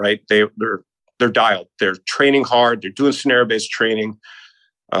hot, right? They're dialed. They're training hard. They're doing scenario-based training.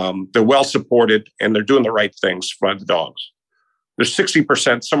 They're well supported, and they're doing the right things for the dogs. There's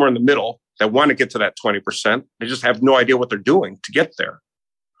 60% somewhere in the middle that want to get to that 20%. They just have no idea what they're doing to get there.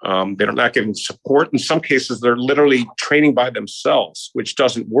 They're not getting support. In some cases, they're literally training by themselves, which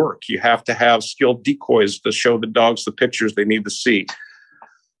doesn't work. You have to have skilled decoys to show the dogs the pictures they need to see.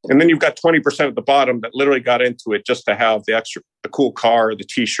 And then you've got 20% at the bottom that literally got into it just to have the cool car, or the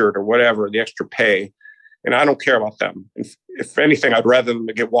t-shirt, or whatever, the extra pay. And I don't care about them. If anything, I'd rather them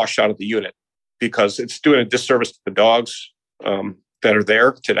get washed out of the unit, because it's doing a disservice to the dogs that are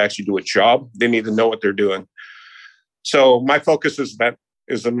there to actually do a job. They need to know what they're doing. So my focus is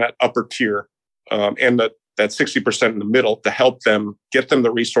in that upper tier, and that 60% in the middle, to help them, get them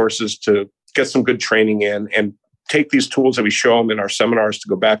the resources to get some good training in, and take these tools that we show them in our seminars to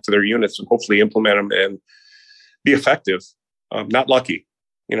go back to their units and hopefully implement them and be effective, not lucky.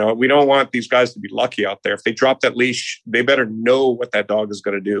 We don't want these guys to be lucky out there. If they drop that leash, they better know what that dog is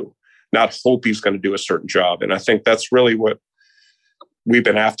going to do, not hope he's going to do a certain job. And I think that's really what we've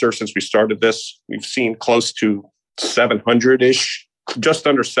been after since we started this. We've seen close to 700-ish, just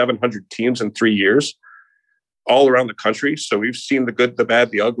under 700 teams in 3 years, all around the country. So we've seen the good, the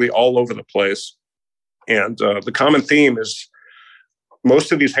bad, the ugly, all over the place. And the common theme is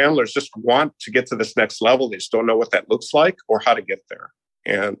most of these handlers just want to get to this next level. They just don't know what that looks like or how to get there.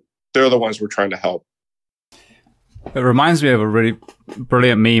 And they're the ones we're trying to help. It reminds me of a really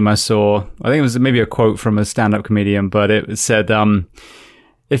brilliant meme I saw. I think it was maybe a quote from a stand-up comedian, but it said,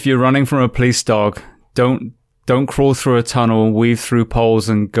 if you're running from a police dog, don't crawl through a tunnel, weave through poles,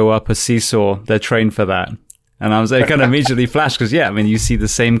 and go up a seesaw. They're trained for that. And it kind of immediately flashed, because, you see the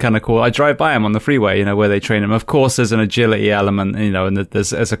same kind of call. I drive by them on the freeway, where they train them. Of course, there's an agility element, and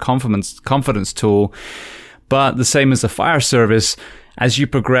there's a confidence tool. But the same as the fire service, as you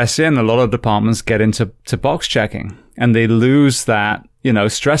progress in, a lot of departments get into box checking, and they lose that,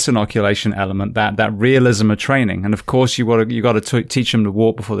 stress inoculation element, that realism of training. And of course, you got to teach them to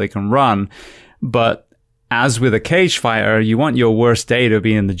walk before they can run. But as with a cage fighter, you want your worst day to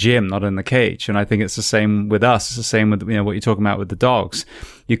be in the gym, not in the cage. And I think it's the same with us. It's the same with, what you're talking about with the dogs.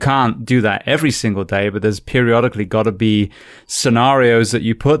 You can't do that every single day, but there's periodically got to be scenarios that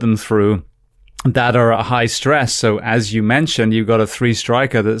you put them through that are at high stress. So as you mentioned, you've got a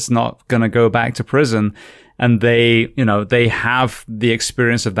 3-striker that's not going to go back to prison. And they have the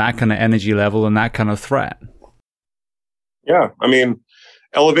experience of that kind of energy level and that kind of threat. Yeah.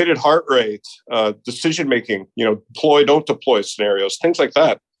 Elevated heart rate, decision making, deploy, don't deploy scenarios, things like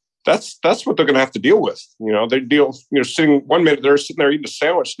that. That's what they're going to have to deal with. They deal, sitting 1 minute, they're sitting there eating a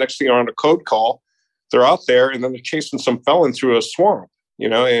sandwich. Next thing, they're on a code call. They're out there, and then they're chasing some felon through a swamp,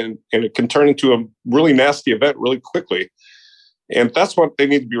 and it can turn into a really nasty event really quickly. And that's what they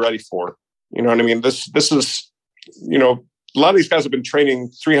need to be ready for. This is, a lot of these guys have been training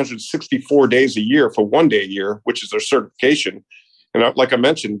 364 days a year for 1 day a year, which is their certification. And like I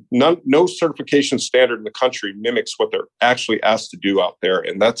mentioned, no certification standard in the country mimics what they're actually asked to do out there.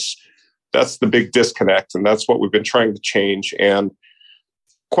 And that's the big disconnect. And that's what we've been trying to change. And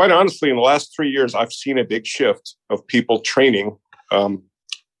quite honestly, in the last 3 years, I've seen a big shift of people training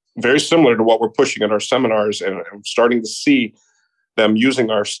very similar to what we're pushing in our seminars. And I'm starting to see them using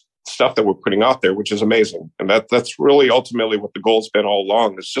our stuff that we're putting out there, which is amazing. And that's really ultimately what the goal's been all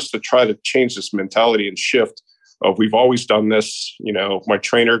along, is just to try to change this mentality and shift of we've always done this. My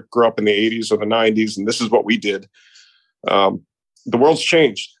trainer grew up in the 80s or the 90s, and this is what we did. The world's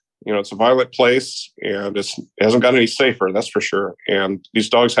changed. It's a violent place, and it hasn't gotten any safer, that's for sure. And these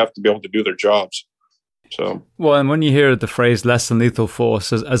dogs have to be able to do their jobs. So, well, and when you hear the phrase less than lethal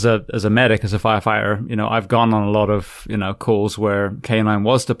force, as a medic, as a firefighter, I've gone on a lot of, calls where Canine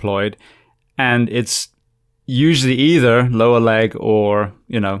was deployed, and it's usually either lower leg or,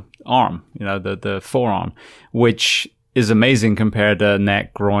 arm, the forearm, which is amazing compared to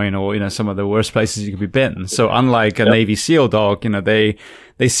neck, groin, or, some of the worst places you could be bitten. So unlike a Navy SEAL dog,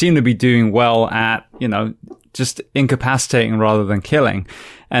 they seem to be doing well at, just incapacitating rather than killing.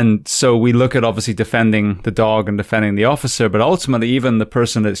 And so we look at obviously defending the dog and defending the officer, but ultimately even the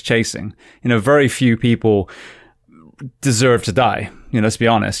person that's chasing, very few people deserve to die. Let's be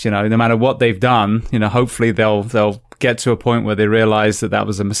honest, no matter what they've done, hopefully they'll get to a point where they realize that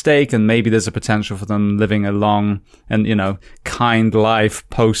was a mistake, and maybe there's a potential for them living a long and, kind life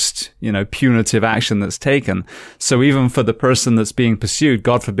post, punitive action that's taken. So even for the person that's being pursued,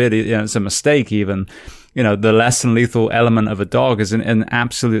 God forbid, it's a mistake even, the less than lethal element of a dog is an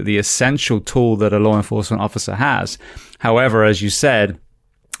absolutely essential tool that a law enforcement officer has. However, as you said,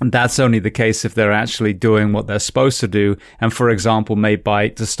 that's only the case if they're actually doing what they're supposed to do, and, for example, may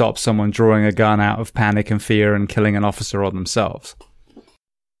bite to stop someone drawing a gun out of panic and fear and killing an officer or themselves.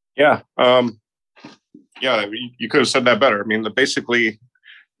 Yeah. You could have said that better. I mean, basically,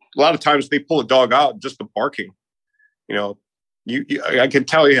 a lot of times they pull a dog out just the barking. I can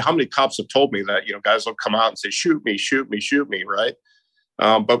tell you how many cops have told me that, guys will come out and say, shoot me, shoot me, shoot me, right?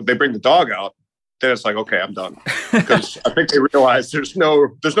 But they bring the dog out. Then it's like, okay, I'm done. Because I think they realize there's no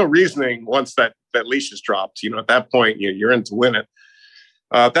reasoning once that leash is dropped. At that point, you're in to win it.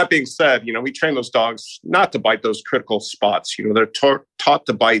 That being said, we train those dogs not to bite those critical spots. They're taught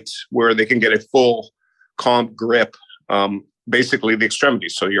to bite where they can get a full, calm grip, basically the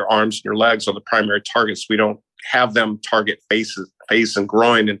extremities. So your arms and your legs are the primary targets. We don't have them target face and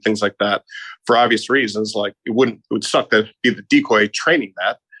groin and things like that for obvious reasons. Like it would suck to be the decoy training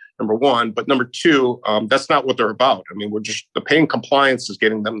that. Number one, but number two, that's not what they're about. I mean, the pain compliance is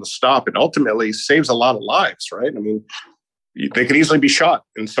getting them to stop. It ultimately saves a lot of lives, right? I mean, they could easily be shot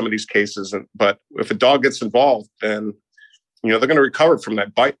in some of these cases, but if a dog gets involved, then they're going to recover from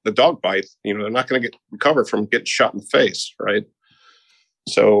that bite, the dog bite. They're not going to recover from getting shot in the face, right?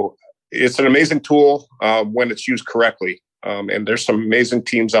 So it's an amazing tool when it's used correctly, and there's some amazing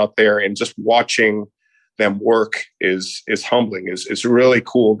teams out there, and just watching them work is humbling. Is really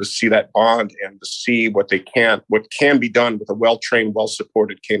cool to see that bond and to see what can be done with a well-trained,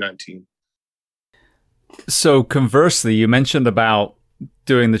 well-supported canine team. So conversely, you mentioned about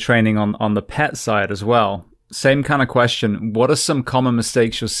doing the training on the pet side as well. Same kind of question. What are some common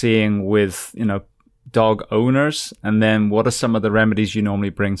mistakes you're seeing with, dog owners? And then what are some of the remedies you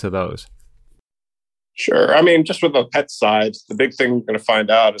normally bring to those? Sure. I mean, just with the pet side, the big thing we're going to find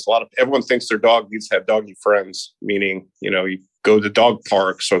out is everyone thinks their dog needs to have doggy friends, meaning, you go to dog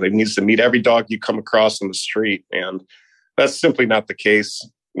parks, or they needs to meet every dog you come across on the street. And that's simply not the case.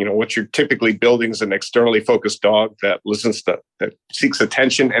 What you're typically building is an externally focused dog that that seeks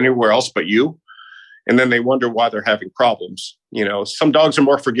attention anywhere else but you. And then they wonder why they're having problems. Some dogs are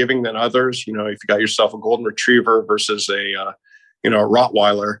more forgiving than others. If you got yourself a golden retriever versus a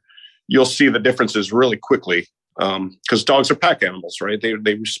Rottweiler, you'll see the differences really quickly, because dogs are pack animals, right?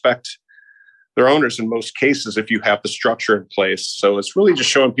 They respect their owners in most cases if you have the structure in place. So it's really just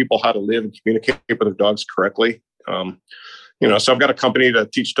showing people how to live and communicate with their dogs correctly. So I've got a company to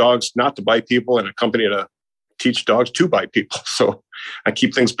teach dogs not to bite people, and a company to teach dogs to bite people. So I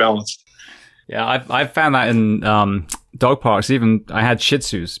keep things balanced. Yeah, I've found that in dog parks. Even I had Shih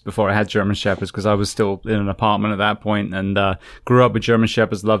Tzus before I had German Shepherds, because I was still in an apartment at that point, and grew up with German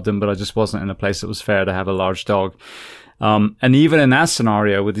Shepherds, loved them, but I just wasn't in a place that was fair to have a large dog. And even in that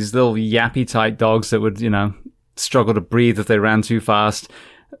scenario, with these little yappy type dogs that would, struggle to breathe if they ran too fast,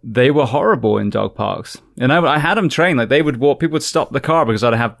 they were horrible in dog parks. And I had them trained. Like, they would walk, people would stop the car because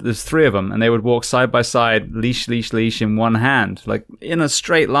there's three of them, and they would walk side by side, leash in one hand, like in a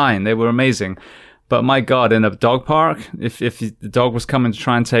straight line. They were amazing. But my God, in a dog park, if the dog was coming to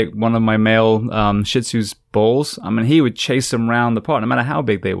try and take one of my male Shih Tzu's balls, I mean, he would chase them around the park, no matter how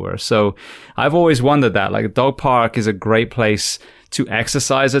big they were. So I've always wondered that, like, a dog park is a great place to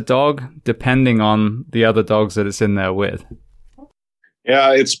exercise a dog, depending on the other dogs that it's in there with.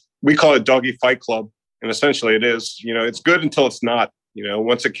 Yeah, we call it doggy fight club. And essentially it is, it's good until it's not,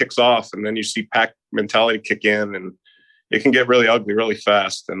 once it kicks off, and then you see pack mentality kick in, and it can get really ugly really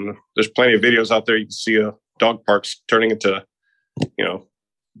fast. And there's plenty of videos out there. You can see dog parks turning into,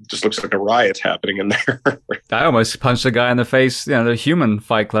 just looks like a riot happening in there. I almost punched a guy in the face, the human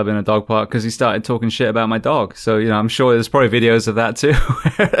fight club in a dog park, because he started talking shit about my dog. So, I'm sure there's probably videos of that too,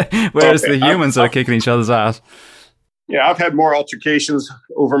 whereas the humans are kicking each other's ass. Yeah, I've had more altercations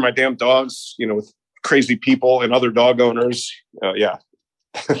over my damn dogs, with crazy people and other dog owners. Yeah,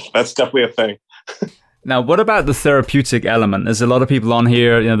 that's definitely a thing. Now, what about the therapeutic element? There's a lot of people on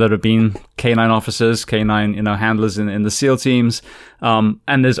here, that have been canine officers, canine, handlers in the SEAL teams. And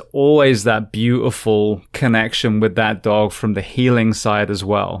there's always that beautiful connection with that dog from the healing side as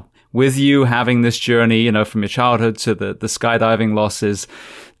well. With you having this journey, from your childhood to the skydiving losses,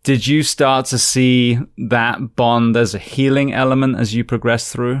 did you start to see that bond as a healing element as you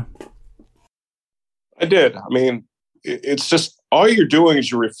progressed through? I did. I mean, it's just all you're doing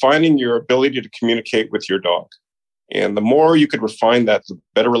is you're refining your ability to communicate with your dog. And the more you could refine that, the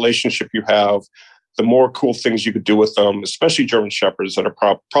better relationship you have, the more cool things you could do with them, especially German Shepherds that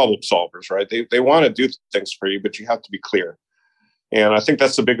are problem solvers, right? They want to do things for you, but you have to be clear. And I think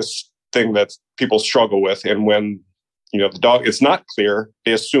that's the biggest thing that people struggle with. And when, the dog is not clear,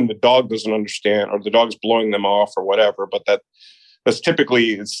 they assume the dog doesn't understand or the dog's blowing them off or whatever. But that's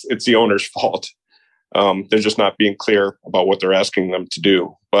typically, it's the owner's fault. They're just not being clear about what they're asking them to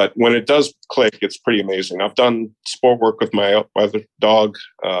do. But when it does click, it's pretty amazing. I've done sport work with my other dog,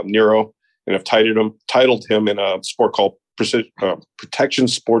 Nero, and I've titled him in a sport called Protection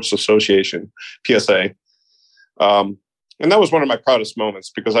Sports Association, PSA. And that was one of my proudest moments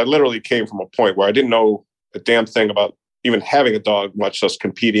because I literally came from a point where I didn't know a damn thing about even having a dog, much less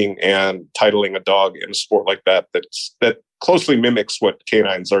competing and titling a dog in a sport like that closely mimics what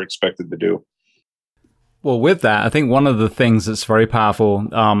canines are expected to do. Well, with that, I think one of the things that's very powerful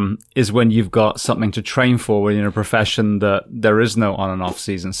is when you've got something to train for when you're in a profession that there is no on and off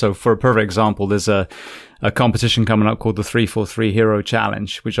season. So for a perfect example, there's a competition coming up called the 343 Hero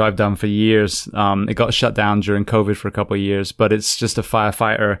Challenge, which I've done for years. It got shut down during COVID for a couple of years, but it's just a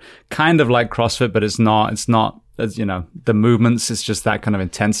firefighter, kind of like CrossFit, but it's not, the movements, it's just that kind of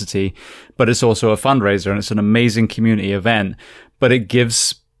intensity, but it's also a fundraiser and it's an amazing community event, but it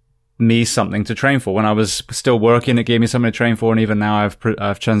gives me something to train for. When I was still working, it gave me something to train for, and even now I've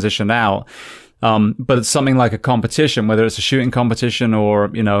transitioned out. But it's something like a competition, whether it's a shooting competition or,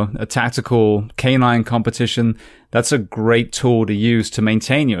 a tactical canine competition. That's a great tool to use to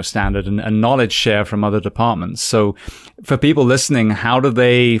maintain your standard and knowledge share from other departments. So for people listening, how do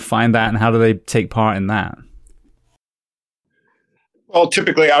they find that and how do they take part in that? Well,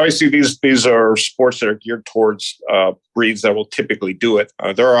 typically, obviously, these are sports that are geared towards breeds that will typically do it.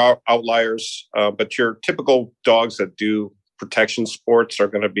 There are outliers, but your typical dogs that do protection sports are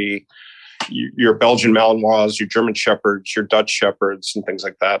going to be your Belgian Malinois, your German Shepherds, your Dutch Shepherds, and things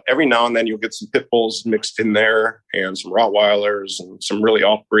like that. Every now and then you'll get some pit bulls mixed in there and some Rottweilers and some really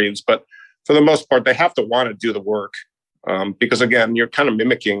off breeds. But for the most part, they have to want to do the work because, again, you're kind of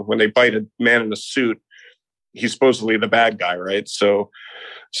mimicking when they bite a man in a suit. He's supposedly the bad guy, right? So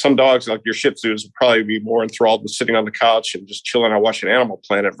some dogs like your Shih Tzus would probably be more enthralled with sitting on the couch and just chilling out watching Animal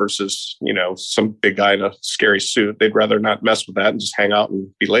Planet versus, some big guy in a scary suit. They'd rather not mess with that and just hang out and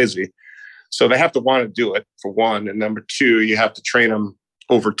be lazy. So they have to want to do it, for one. And number two, you have to train them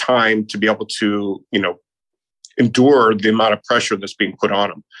over time to be able to, endure the amount of pressure that's being put on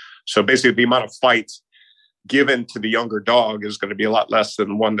them. So basically the amount of fight given to the younger dog is going to be a lot less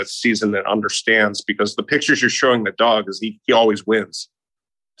than one that's seasoned and understands, because the pictures you're showing the dog is he always wins.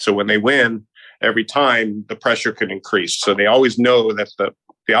 So when they win every time, the pressure can increase. So they always know that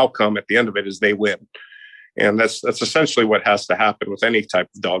the outcome at the end of it is they win. And that's essentially what has to happen with any type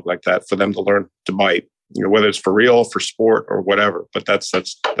of dog like that for them to learn to bite, whether it's for real, for sport, or whatever. But that's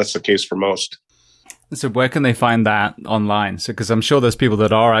the case for most. So where can they find that online? So, because I'm sure there's people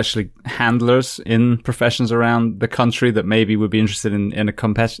that are actually handlers in professions around the country that maybe would be interested in a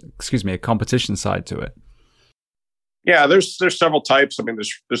competition side to it. Yeah, there's several types. I mean,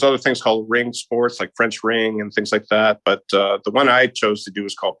 there's other things called ring sports, like French ring and things like that. But the one I chose to do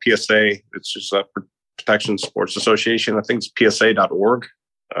is called PSA. It's just a Protection Sports Association. I think it's psa.org.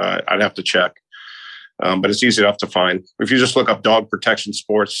 I'd have to check. But it's easy enough to find. If you just look up dog protection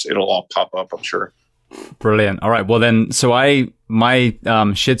sports, it'll all pop up, I'm sure. Brilliant. All right. Well, then, so my Shih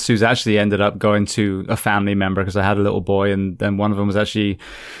Tzus actually ended up going to a family member because I had a little boy, and then one of them was actually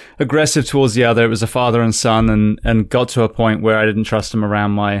aggressive towards the other. It was a father and son, and got to a point where I didn't trust him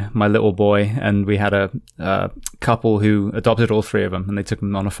around my little boy. And we had a couple who adopted all three of them, and they took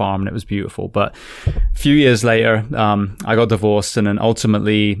them on a farm, and it was beautiful. But a few years later, I got divorced, and then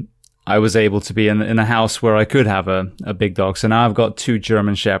ultimately I was able to be in a house where I could have a big dog. So now I've got 2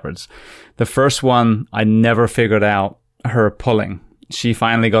 German Shepherds. The first one, I never figured out her pulling. She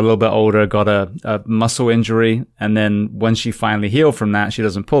finally got a little bit older, got a muscle injury. And then when she finally healed from that, she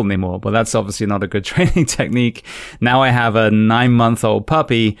doesn't pull anymore. But that's obviously not a good training technique. Now I have a 9-month-old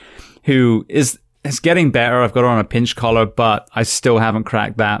puppy who is getting better. I've got her on a pinch collar, but I still haven't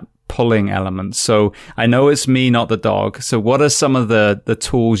cracked that pulling element. So I know it's me, not the dog. So what are some of the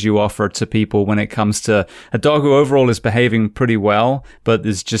tools you offer to people when it comes to a dog who overall is behaving pretty well, but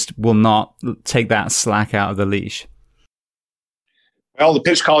is just will not take that slack out of the leash? Well, the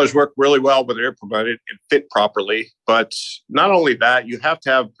pinch collars work really well when they're implemented and fit properly. But not only that, you have to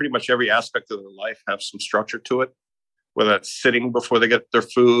have pretty much every aspect of their life have some structure to it, whether that's sitting before they get their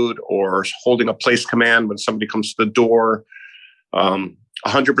food or holding a place command when somebody comes to the door.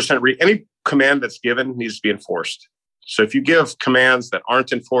 100% any command that's given needs to be enforced. So if you give commands that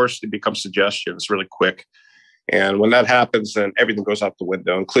aren't enforced, it becomes suggestions really quick. And when that happens, then everything goes out the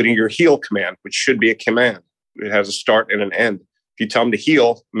window, including your heel command, which should be a command. It has a start and an end. If you tell them to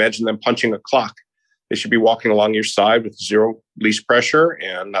heel, imagine them punching a clock. They should be walking along your side with zero leash pressure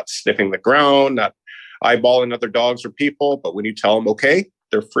and not sniffing the ground, not eyeballing other dogs or people. But when you tell them, okay,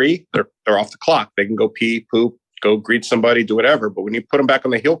 they're free, they're off the clock. They can go pee, poop, go greet somebody, do whatever. But when you put them back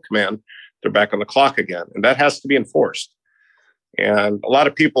on the heel command, they're back on the clock again. And that has to be enforced. And a lot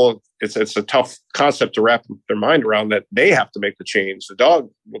of people, it's a tough concept to wrap their mind around, that they have to make the change. The dog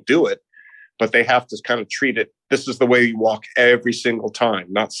will do it, but they have to kind of treat it. This is the way you walk every single time,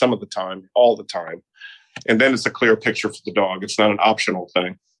 not some of the time, all the time. And then it's a clear picture for the dog. It's not an optional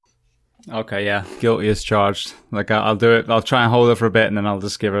thing. Okay, yeah, guilty as charged. Like I'll do it. I'll try and hold her for a bit, and then I'll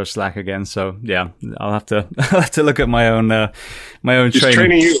just give her a slack again. So yeah, I'll have to look at my own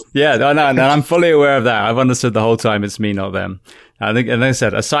training. You. Yeah, no, and I'm fully aware of that. I've understood the whole time it's me, not them. I think, and like I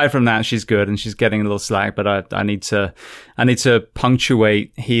said, aside from that, she's good and she's getting a little slack. But I need to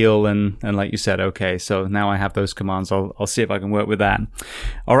punctuate, heel, and like you said, okay. So now I have those commands. I'll see if I can work with that.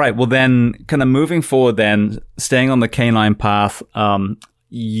 All right. Well, then, kind of moving forward, then staying on the canine path.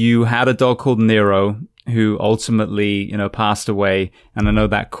 You had a dog called Nero who ultimately, passed away. And I know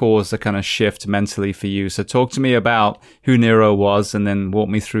that caused a kind of shift mentally for you. So talk to me about who Nero was and then walk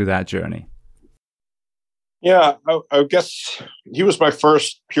me through that journey. Yeah, I guess he was my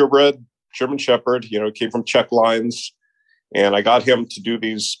first purebred German Shepherd. He came from Czech lines. And I got him to do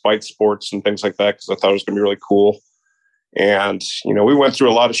these bite sports and things like that because I thought it was going to be really cool. And, we went through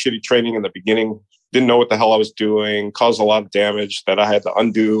a lot of shitty training in the beginning. Didn't know what the hell I was doing, caused a lot of damage that I had to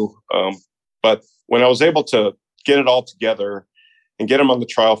undo. But when I was able to get it all together and get him on the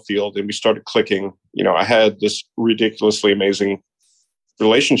trial field and we started clicking, I had this ridiculously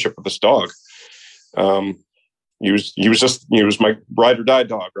relationship with this dog. He was my ride or die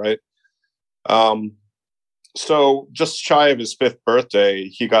dog, right? So just shy of his 5th birthday,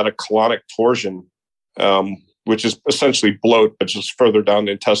 he got a colonic torsion, which is essentially bloat, but just further down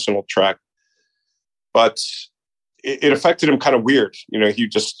the intestinal tract. But it affected him kind of weird.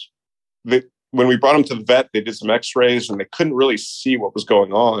 When we brought him to the vet, they did some x-rays and they couldn't really see what was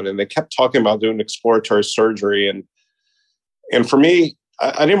going on. And they kept talking about doing exploratory surgery. And for me,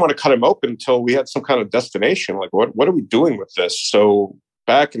 I didn't want to cut him open until we had some kind of destination. Like, what are we doing with this? So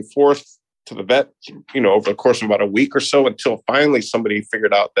back and forth to the vet, over the course of about a week or so, until finally somebody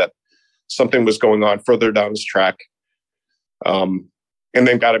figured out that something was going on further down his track, and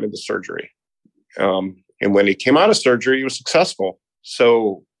then got him into surgery. And when he came out of surgery, he was successful.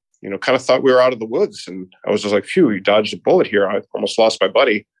 So, kind of thought we were out of the woods. And I was just like, phew, you dodged a bullet here. I almost lost my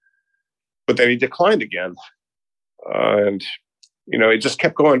buddy. But then he declined again. And it just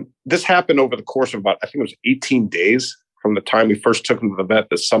kept going. This happened over the course of about, I think it was 18 days from the time we first took him to the vet,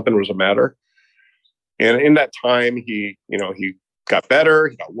 that something was the matter. And in that time, he got better,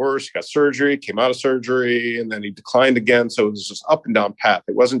 he got worse, he got surgery, came out of surgery, and then he declined again. So it was this up and down path.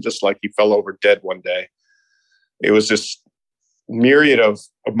 It wasn't just like he fell over dead one day. It was this myriad of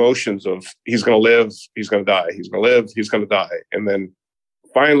emotions of he's going to live, he's going to die, he's going to live, he's going to die. And then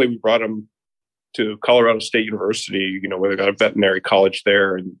finally we brought him to Colorado State University, where they got a veterinary college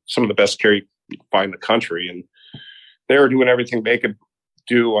there and some of the best care you can find in the country. And they were doing everything they could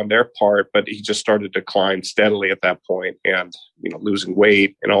do on their part, but he just started to decline steadily at that point and, losing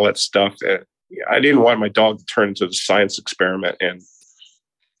weight and all that stuff. I didn't want my dog to turn into a science experiment, and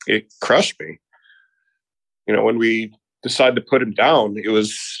it crushed me. When we decided to put him down, it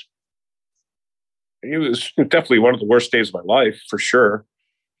was definitely one of the worst days of my life, for sure.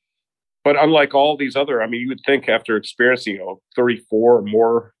 But unlike all these other, you would think after experiencing 34 or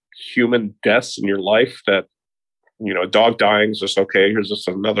more human deaths in your life that, a dog dying is just, okay, here's just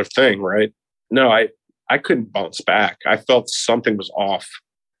another thing, right? No, I couldn't bounce back. I felt something was off.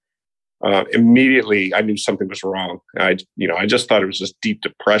 Immediately, I knew something was wrong. I just thought it was just deep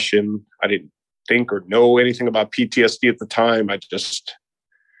depression. I didn't think or know anything about PTSD at the time. I just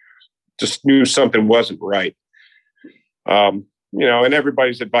knew something wasn't right. and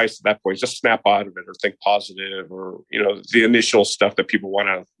everybody's advice at that point is just snap out of it or think positive or, the initial stuff that people want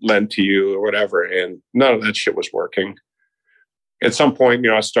to lend to you or whatever. And none of that shit was working. At some point,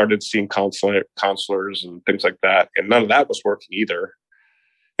 I started seeing counselors and things like that. And none of that was working either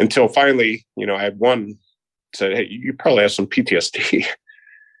until finally, I had one said, hey, you probably have some PTSD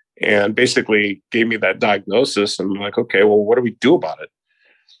and basically gave me that diagnosis. And I'm like, okay, well, what do we do about it?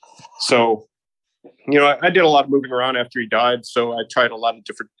 So, I did a lot of moving around after he died. So I tried a lot of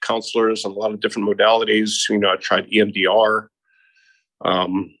different counselors and a lot of different modalities. I tried EMDR,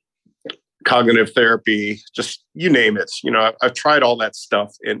 cognitive therapy, just you name it. I've tried all that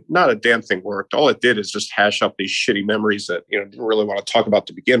stuff and not a damn thing worked. All it did is just hash up these shitty memories that, didn't really want to talk about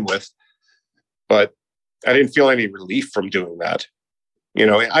to begin with. But I didn't feel any relief from doing that.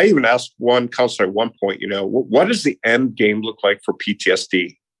 I even asked one counselor at one point, what does the end game look like for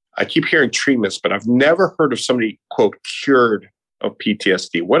PTSD? I keep hearing treatments, but I've never heard of somebody, quote, cured of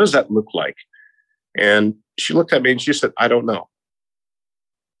PTSD. What does that look like? And she looked at me and she said, I don't know.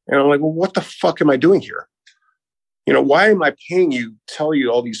 And I'm like, well, what the fuck am I doing here? Why am I paying you, tell you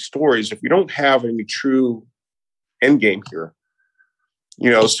all these stories if you don't have any true end game here?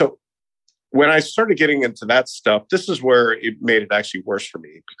 So when I started getting into that stuff, this is where it made it actually worse for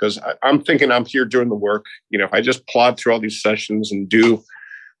me because I'm thinking I'm here doing the work. If I just plod through all these sessions and do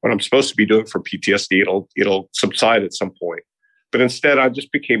what I'm supposed to be doing for PTSD, it'll subside at some point. But instead, I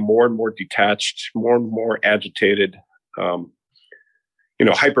just became more and more detached, more and more agitated,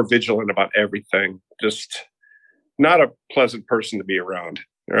 hypervigilant about everything. Just not a pleasant person to be around,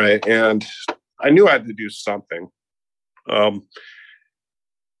 right? And I knew I had to do something.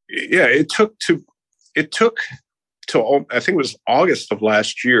 It took till I think it was August of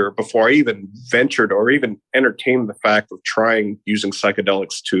last year before I even ventured or even entertained the fact of trying using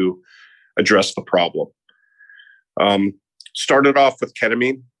psychedelics to address the problem. Started off with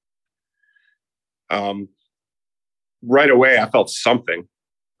ketamine. Right away, I felt something.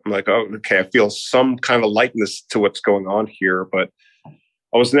 I'm like, oh, okay, I feel some kind of lightness to what's going on here, but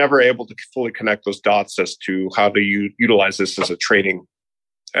I was never able to fully connect those dots as to how do you utilize this as a training,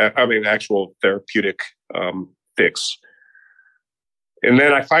 actual therapeutic fix. And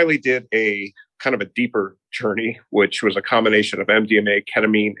then I finally did a kind of a deeper journey, which was a combination of MDMA,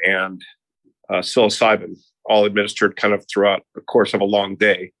 ketamine, and psilocybin, all administered kind of throughout the course of a long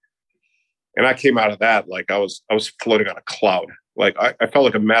day. And I came out of that like I was floating on a cloud. Like I felt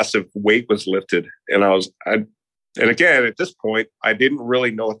like a massive weight was lifted, and and again at this point I didn't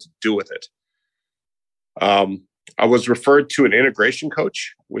really know what to do with it. I was referred to an integration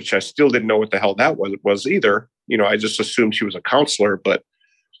coach, which I still didn't know what the hell that was either. I just assumed she was a counselor, but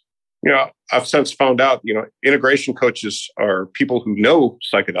I've since found out, integration coaches are people who know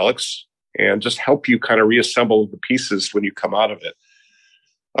psychedelics and just help you kind of reassemble the pieces when you come out of it.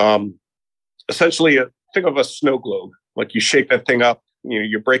 Essentially, think of a snow globe. Like you shake that thing up,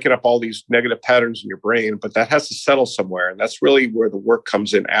 you're breaking up all these negative patterns in your brain, but that has to settle somewhere. And that's really where the work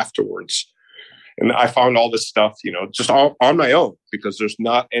comes in afterwards. And I found all this stuff, just on my own, because there's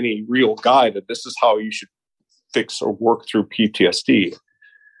not any real guide that this is how you should fix or work through PTSD.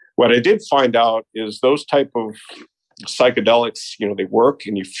 What I did find out is those type of psychedelics, they work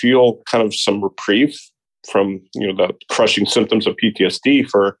and you feel kind of some reprieve from, the crushing symptoms of PTSD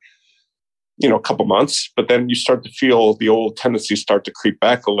for, a couple months, but then you start to feel the old tendencies start to creep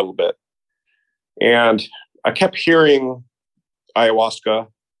back a little bit. And I kept hearing ayahuasca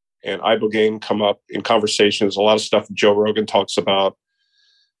and ibogaine come up in conversations, a lot of stuff Joe Rogan talks about.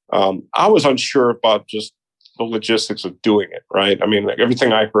 I was unsure about just the logistics of doing it, right? I mean, like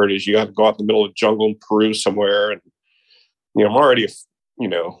everything I heard is you got to go out in the middle of the jungle in Peru somewhere. And, I'm already,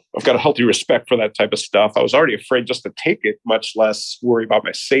 I've got a healthy respect for that type of stuff. I was already afraid just to take it, much less worry about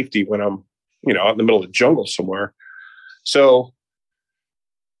my safety when I'm, out in the middle of the jungle somewhere. So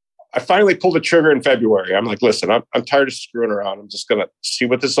I finally pulled the trigger in February. I'm like, listen, I'm tired of screwing around. I'm just going to see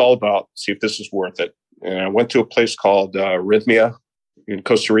what this is all about, see if this is worth it. And I went to a place called Rhythmia in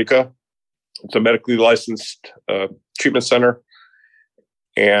Costa Rica. It's a medically licensed treatment center,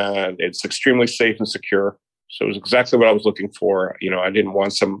 and it's extremely safe and secure. So it was exactly what I was looking for. I didn't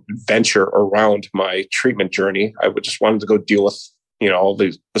want some venture around my treatment journey. I just wanted to go deal with, all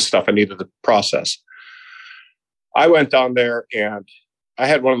the stuff I needed to process. I went down there and I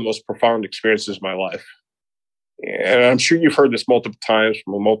had one of the most profound experiences of my life. And I'm sure you've heard this multiple times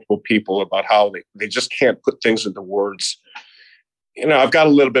from multiple people about how they just can't put things into words. I've got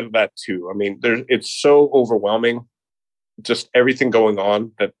a little bit of that too. I mean, it's so overwhelming, just everything going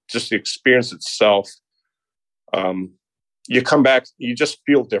on, that just the experience itself, you come back, you just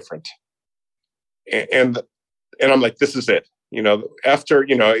feel different. And I'm like, this is it. After,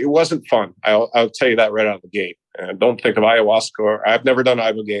 it wasn't fun. I'll tell you that right out of the gate. And don't think of ayahuasca, or I've never done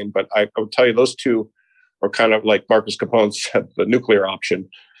ibogaine, but I would tell you those two are kind of like Marcus Capone said, the nuclear option.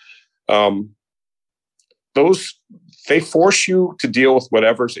 They force you to deal with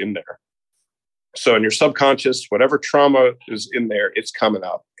whatever's in there. So in your subconscious, whatever trauma is in there, it's coming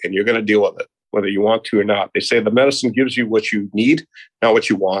up and you're going to deal with it, whether you want to or not. They say the medicine gives you what you need, not what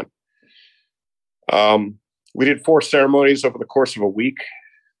you want. We did 4 ceremonies over the course of a week,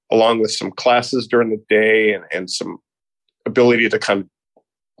 along with some classes during the day and some ability to kind of,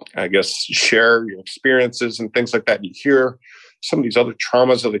 I guess, share your experiences and things like that. And you hear some of these other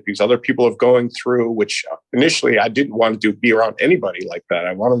traumas that these other people are going through, which initially I didn't want to be around anybody like that.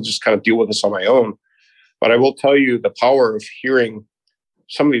 I wanted to just kind of deal with this on my own. But I will tell you, the power of hearing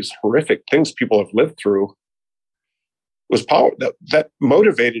some of these horrific things people have lived through was power that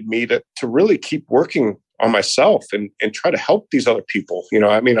motivated me to really keep working on myself and try to help these other people.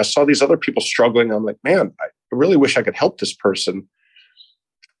 I saw these other people struggling. I'm like, man, I really wish I could help this person.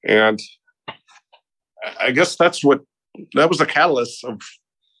 And I guess that was the catalyst of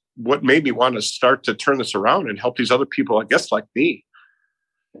what made me want to start to turn this around and help these other people, I guess, like me.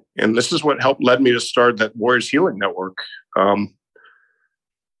 And this is what led me to start that Warriors Healing Network.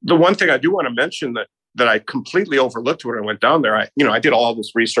 The one thing I do want to mention that I completely overlooked when I went down there, I did all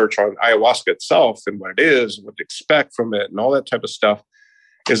this research on ayahuasca itself and what it is, and what to expect from it and all that type of stuff,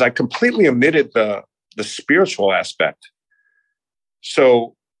 is I completely omitted the spiritual aspect.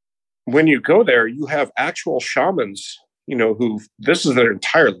 So when you go there, you have actual shamans, who this is their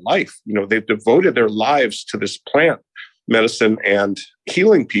entire life. They've devoted their lives to this plant medicine and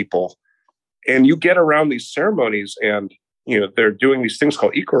healing people. And you get around these ceremonies and, they're doing these things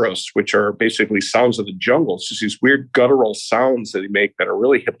called ikaros, which are basically sounds of the jungle. It's just these weird guttural sounds that they make that are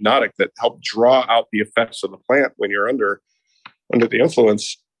really hypnotic, that help draw out the effects of the plant when you're under the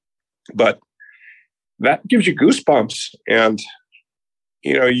influence. But that gives you goosebumps, and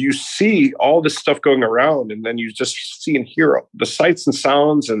you see all this stuff going around, and then you just see and hear the sights and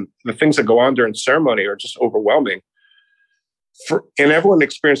sounds and the things that go on during ceremony are just overwhelming. And everyone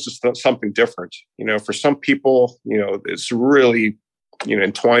experiences something different. For some people, it's really,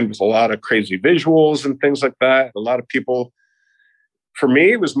 entwined with a lot of crazy visuals and things like that. A lot of people, for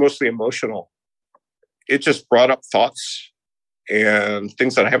me, it was mostly emotional. It just brought up thoughts and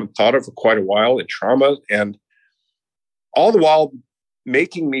things that I haven't thought of for quite a while, and trauma, and all the while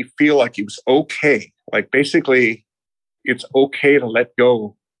making me feel like it was okay. Like, basically, it's okay to let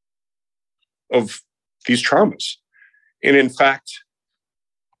go of these traumas. And in fact,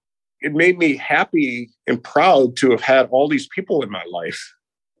 it made me happy and proud to have had all these people in my life,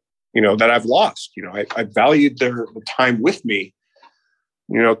 that I've lost. I valued the time with me.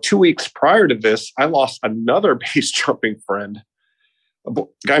 2 weeks prior to this, I lost another base jumping friend, a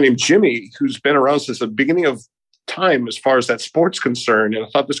guy named Jimmy, who's been around since the beginning of time as far as that sport's concerned. And I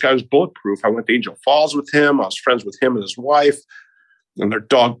thought this guy was bulletproof. I went to Angel Falls with him. I was friends with him and his wife and their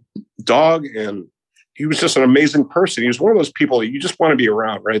dog. And he was just an amazing person. He was one of those people that you just want to be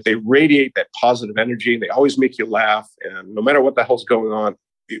around, right? They radiate that positive energy. They always make you laugh. And no matter what the hell's going on,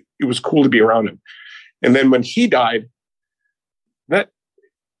 it was cool to be around him. And then when he died,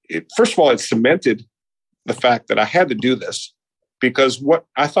 first of all, it cemented the fact that I had to do this, because what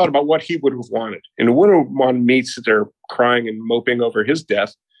I thought about what he would have wanted, and he wouldn't have wanted me to sit there crying and moping over his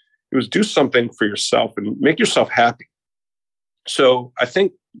death. It was do something for yourself and make yourself happy. So I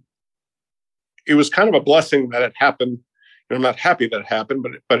think it was kind of a blessing that it happened. And I'm not happy that it happened,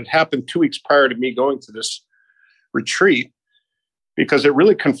 but it happened 2 weeks prior to me going to this retreat, because it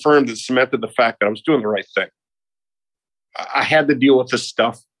really confirmed and cemented the fact that I was doing the right thing. I had to deal with this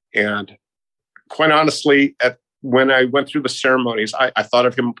stuff. And quite honestly, when I went through the ceremonies, I thought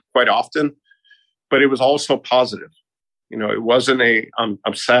of him quite often, but it was also positive. It wasn't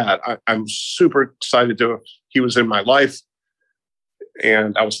I'm sad. I'm super excited he was in my life.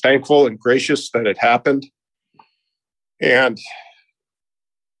 And I was thankful and gracious that it happened. And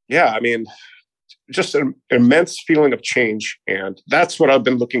yeah, just an immense feeling of change. And that's what I've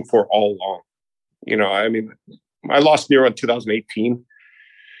been looking for all along. I lost Nero in 2018,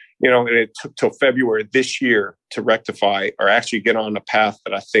 and it took till February this year to rectify, or actually get on a path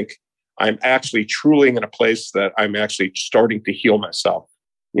that I think I'm actually truly in a place that I'm actually starting to heal myself.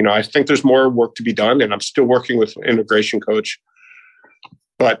 I think there's more work to be done, and I'm still working with an integration coach.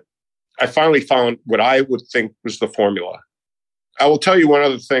 But I finally found what I would think was the formula. I will tell you one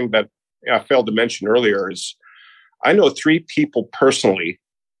other thing that I failed to mention earlier is I know 3 people personally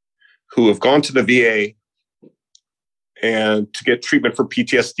who have gone to the VA and to get treatment for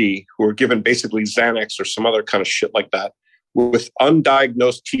PTSD, who are given basically Xanax or some other kind of shit like that, with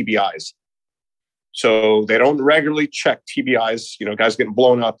undiagnosed TBIs. So they don't regularly check TBIs, guys getting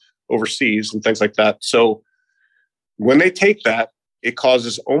blown up overseas and things like that. So when they take that, it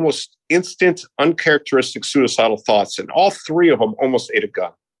causes almost instant, uncharacteristic suicidal thoughts. And all three of them almost ate a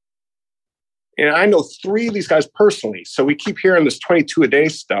gun. And I know three of these guys personally. So we keep hearing this 22 a day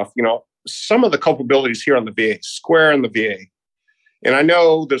stuff. Some of the culpabilities here on the VA, square on the VA. And I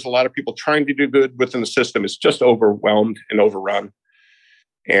know there's a lot of people trying to do good within the system. It's just overwhelmed and overrun.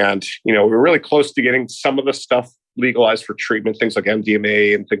 And, we're really close to getting some of the stuff legalized for treatment, things like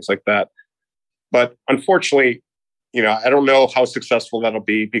MDMA and things like that. But unfortunately, I don't know how successful that'll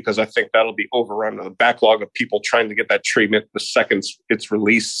be, because I think that'll be overrun with a backlog of people trying to get that treatment the second it's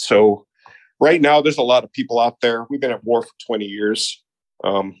released. So right now, there's a lot of people out there. We've been at war for 20 years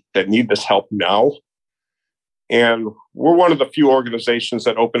that need this help now. And we're one of the few organizations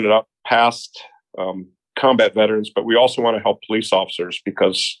that opened it up past combat veterans, but we also want to help police officers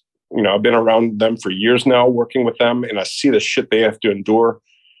because, I've been around them for years now, working with them, and I see the shit they have to endure.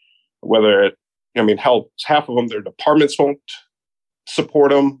 Hell, half of them, their departments won't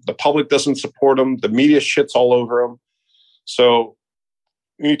support them. The public doesn't support them. The media shits all over them. So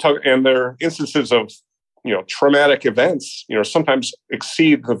when you talk, and there are instances of, traumatic events, sometimes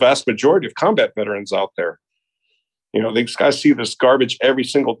exceed the vast majority of combat veterans out there. These guys see this garbage every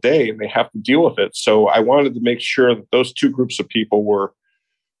single day and they have to deal with it. So I wanted to make sure that those two groups of people were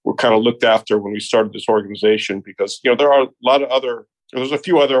kind of looked after when we started this organization, because, there's a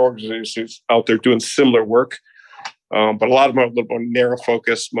few other organizations out there doing similar work. But a lot of them are a little more narrow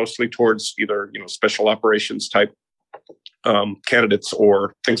focus, mostly towards either, special operations type candidates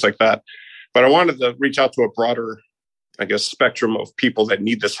or things like that. But I wanted to reach out to a broader, spectrum of people that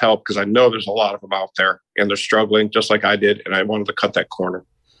need this help, because I know there's a lot of them out there and they're struggling just like I did. And I wanted to cut that corner.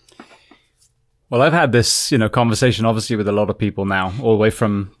 Well, I've had this, conversation obviously with a lot of people now, all the way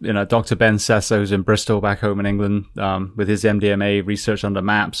from, Dr. Ben Sessa, who's in Bristol back home in England, with his MDMA research under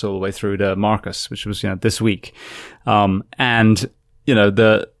MAPS, all the way through to Marcus, which was, this week. And,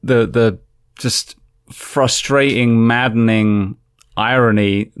 the just frustrating, maddening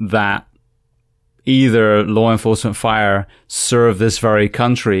irony that either law enforcement fire serve this very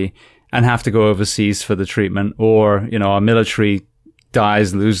country and have to go overseas for the treatment, or, our military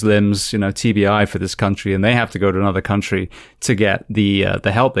dies, lose limbs, TBI for this country, and they have to go to another country to get the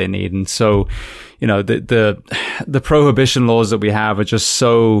help they need. And so, the prohibition laws that we have are just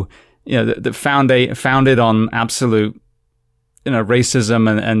so, founded on absolute,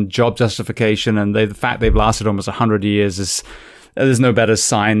 racism and job justification. And the fact they've lasted almost 100 years is, there's no better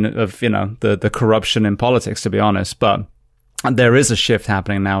sign of, the corruption in politics, to be honest. But there is a shift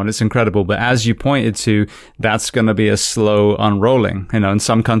happening now, and it's incredible. But as you pointed to, that's going to be a slow unrolling. In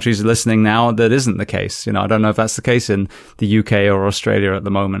some countries listening now, that isn't the case. I don't know if that's the case in the UK or Australia at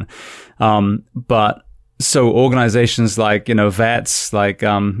the moment. But so organizations like, vets, like,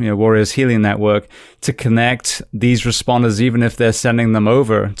 Warriors Healing Network, to connect these responders, even if they're sending them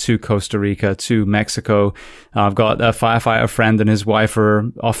over to Costa Rica, to Mexico. I've got a firefighter friend and his wife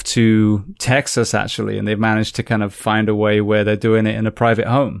are off to Texas, actually, and they've managed to kind of find a way where they're doing it in a private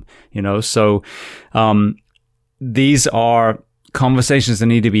home, So, these are conversations that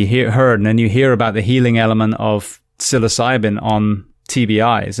need to be heard. And then you hear about the healing element of psilocybin on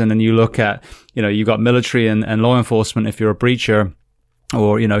TBIs. And then you look at, you've got military and law enforcement if you're a breacher,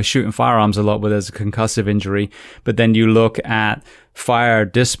 or, shooting firearms a lot where there's a concussive injury. But then you look at fire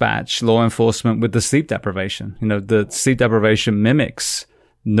dispatch, law enforcement with the sleep deprivation. The sleep deprivation mimics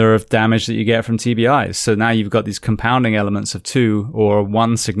nerve damage that you get from TBIs. So now you've got these compounding elements of two or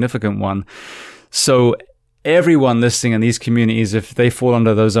one significant one. So everyone listening in these communities, if they fall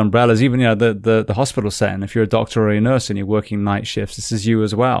under those umbrellas, even, the hospital setting, if you're a doctor or a nurse and you're working night shifts, this is you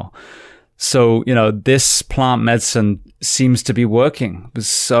as well. So, this plant medicine seems to be working with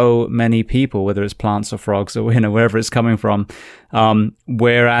so many people, whether it's plants or frogs or, wherever it's coming from.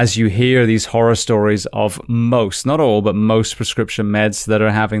 Whereas you hear these horror stories of most, not all, but most prescription meds that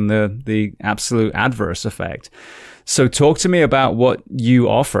are having the absolute adverse effect. So talk to me about what you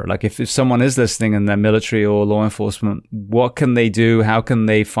offer. Like if someone is listening in their military or law enforcement, what can they do? How can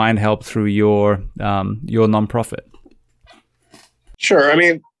they find help through your nonprofit? Sure.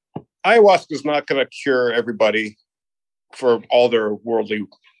 Ayahuasca is not going to cure everybody for all their worldly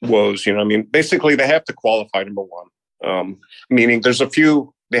woes. Basically they have to qualify, number one. Meaning there's a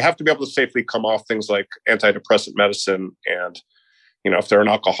few, they have to be able to safely come off things like antidepressant medicine. And, if they're an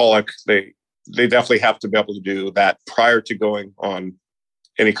alcoholic, they definitely have to be able to do that prior to going on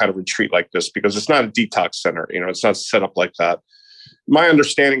any kind of retreat like this, because it's not a detox center. It's not set up like that. My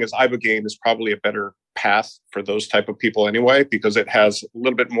understanding is Ibogaine is probably a better path for those type of people anyway, because it has a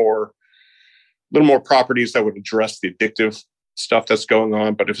little more properties that would address the addictive stuff that's going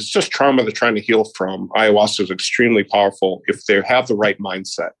on. But if it's just trauma they're trying to heal from, ayahuasca is extremely powerful if they have the right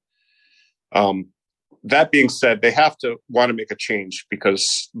mindset. That being said, they have to want to make a change,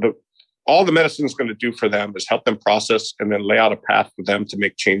 because all the medicine is going to do for them is help them process and then lay out a path for them to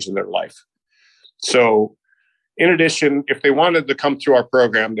make change in their life. So in addition, if they wanted to come through our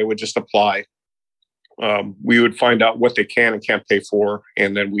program, they would just apply. We would find out what they can and can't pay for,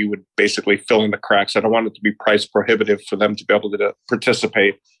 and then we would basically fill in the cracks. I don't want it to be price prohibitive for them to be able to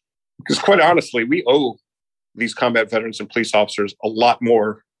participate, because quite honestly, we owe these combat veterans and police officers a lot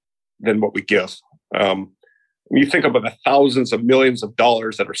more than what we give. When you think about the thousands of millions of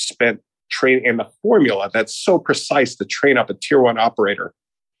dollars that are spent training, and the formula that's so precise to train up a tier 1 operator,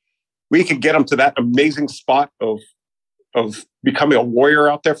 we could get them to that amazing spot of becoming a warrior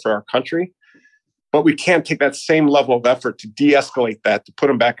out there for our country. But we can't take that same level of effort to de-escalate that, to put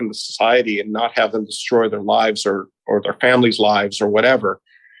them back into society and not have them destroy their lives or their families' lives or whatever.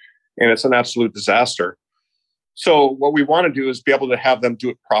 And it's an absolute disaster. So what we want to do is be able to have them do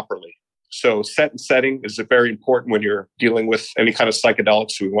it properly. So set and setting is very important when you're dealing with any kind of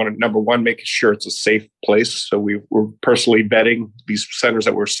psychedelics. We want to, number one, make sure it's a safe place. So we're personally vetting these centers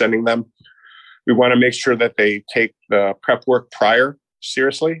that we're sending them. We want to make sure that they take the prep work prior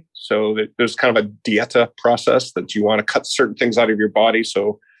seriously. So that there's kind of a dieta process that you want to cut certain things out of your body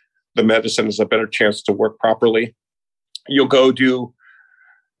so the medicine has a better chance to work properly. You'll go do,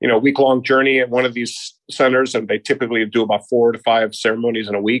 a week-long journey at one of these centers, and they typically do about 4 to 5 ceremonies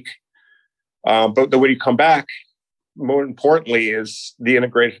in a week. But then when you come back, more importantly is the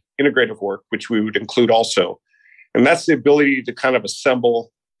integrative work, which we would include also. And that's the ability to kind of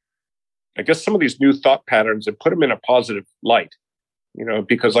assemble, I guess, some of these new thought patterns and put them in a positive light.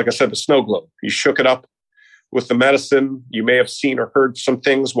 Because like I said, the snow globe, you shook it up with the medicine. You may have seen or heard some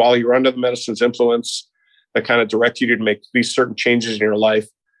things while you're under the medicine's influence that kind of direct you to make these certain changes in your life.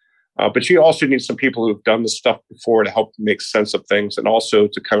 But you also need some people who've done this stuff before to help make sense of things, and also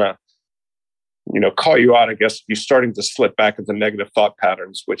to kind of, call you out, I guess, if you're starting to slip back into negative thought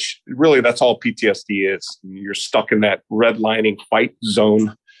patterns, which really that's all PTSD is. You're stuck in that redlining fight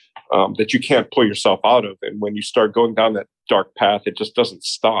zone that you can't pull yourself out of. And when you start going down that dark path, it just doesn't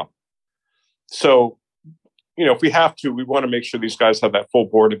stop. So, if we have to, we want to make sure these guys have that full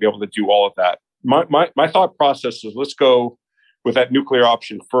board to be able to do all of that. My thought process is, let's go with that nuclear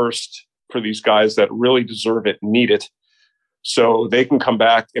option first for these guys that really deserve it, need it, so they can come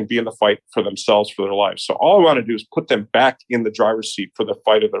back and be in the fight for themselves, for their lives. So all I want to do is put them back in the driver's seat for the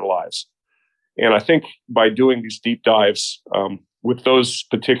fight of their lives. And I think by doing these deep dives with those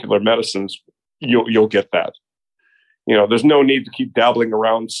particular medicines, you'll get that. There's no need to keep dabbling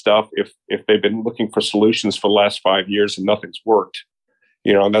around stuff if they've been looking for solutions for the last 5 years and nothing's worked.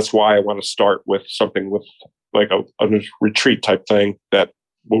 And that's why I want to start with something with like a retreat type thing that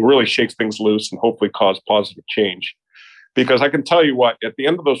will really shake things loose and hopefully cause positive change. Because I can tell you what, at the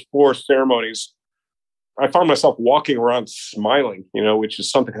end of those 4 ceremonies, I found myself walking around smiling, which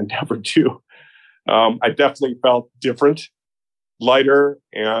is something I never do. I definitely felt different, lighter,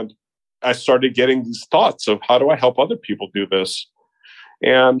 and I started getting these thoughts of, how do I help other people do this?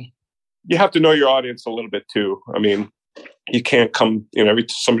 And you have to know your audience a little bit too. I mean, you can't come, every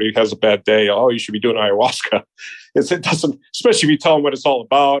somebody has a bad day, you should be doing ayahuasca. It doesn't, especially if you tell them what it's all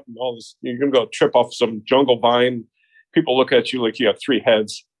about and all this, you're going to go trip off some jungle vine. People look at you like you have 3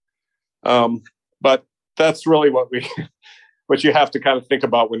 heads. But that's really what you have to kind of think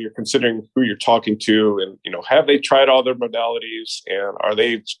about when you're considering who you're talking to, and, have they tried all their modalities, and are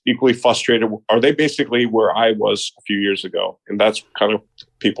they equally frustrated? Are they basically where I was a few years ago? And that's kind of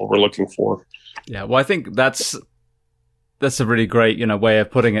people we're looking for. Yeah. Well, I think that's a really great, way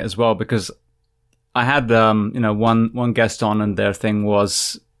of putting it as well, because I had, one guest on, and their thing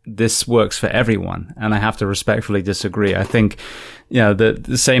was, this works for everyone. And I have to respectfully disagree. I think,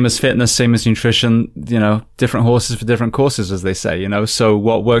 the same as fitness, same as nutrition, different horses for different courses, as they say, so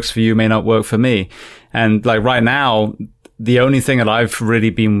what works for you may not work for me. And like right now, the only thing that I've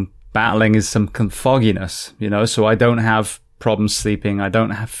really been battling is some fogginess, so I don't have problems sleeping. I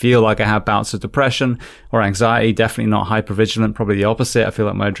don't feel like I have bouts of depression or anxiety. Definitely not hypervigilant. Probably the opposite. I feel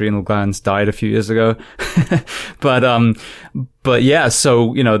like my adrenal glands died a few years ago. But yeah,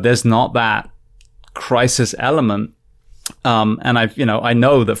 so, there's not that crisis element. And I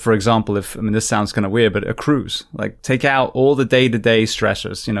know that, for example, this sounds kind of weird, but a cruise, like take out all the day-to-day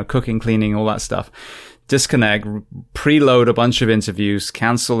stressors, cooking, cleaning, all that stuff. Disconnect, preload a bunch of interviews,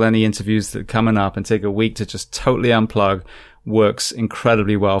 cancel any interviews that are coming up, and take a week to just totally unplug. Works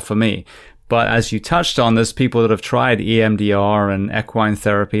incredibly well for me. But as you touched on, there's people that have tried EMDR and equine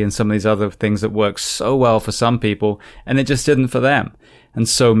therapy and some of these other things that work so well for some people, and it just didn't for them. And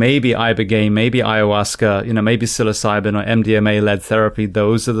so maybe ibogaine, maybe ayahuasca, maybe psilocybin or MDMA-led therapy,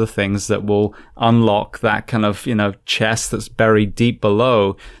 those are the things that will unlock that kind of, chest that's buried deep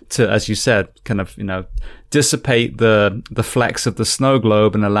below to, as you said, kind of, dissipate the flex of the snow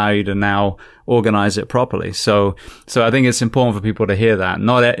globe and allow you to now organize it properly. So I think it's important for people to hear that.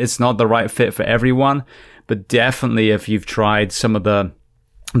 It's not the right fit for everyone, but definitely if you've tried some of the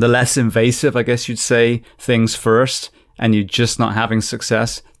less invasive, I guess you'd say, things first, and you're just not having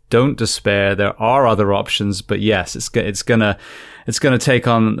success, don't despair. There are other options, but yes, it's gonna take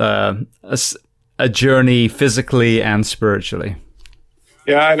on a journey physically and spiritually.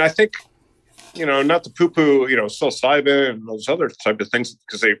 Yeah, and I think, not to poo-poo, psilocybin and those other type of things,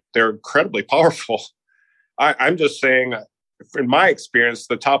 because they're incredibly powerful. I'm just saying, in my experience,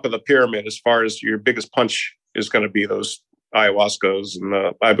 the top of the pyramid, as far as your biggest punch, is going to be those ayahuascas and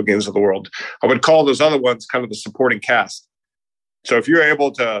the ibogaines of the world. I would call those other ones kind of the supporting cast. So if you're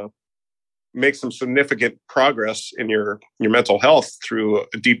able to make some significant progress in your mental health through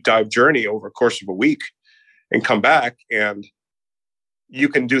a deep dive journey over a course of a week and come back, and you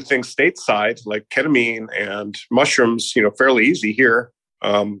can do things stateside like ketamine and mushrooms, fairly easy here,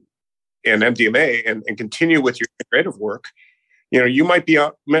 and MDMA, and continue with your creative work, you might be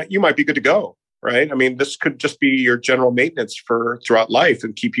good to go. Right? I mean, this could just be your general maintenance for throughout life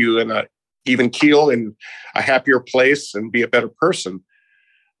and keep you in a even keel and a happier place and be a better person.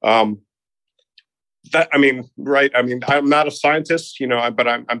 Right? I mean, I'm not a scientist, but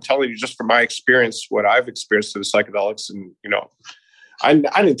I'm telling you just from my experience, what I've experienced through the psychedelics, and I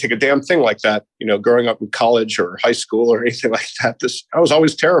didn't take a damn thing like that, growing up in college or high school or anything like that. I was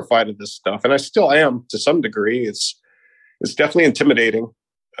always terrified of this stuff, and I still am to some degree. It's definitely intimidating.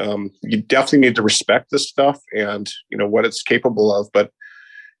 You definitely need to respect this stuff and, what it's capable of. But,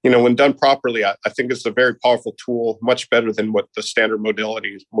 when done properly, I think it's a very powerful tool, much better than what the standard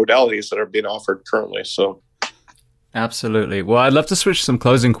modalities that are being offered currently. So. Absolutely. Well, I'd love to switch some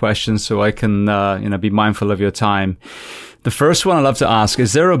closing questions so I can, be mindful of your time. The first one I'd love to ask,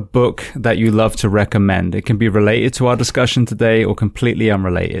 is there a book that you love to recommend? It can be related to our discussion today or completely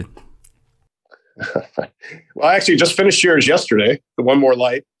unrelated. Well, I actually just finished yours yesterday, The One More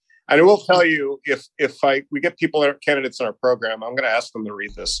Light. And I will tell you, if we get candidates in our program, I'm going to ask them to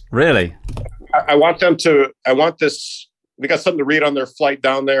read this. Really? I want this. They got something to read on their flight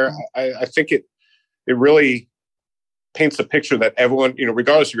down there. I think it really paints a picture that everyone,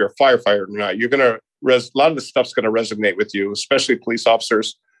 regardless if you're a firefighter or not, you're going to a lot of this stuff's going to resonate with you, especially police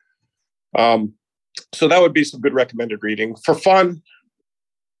officers. So that would be some good recommended reading for fun.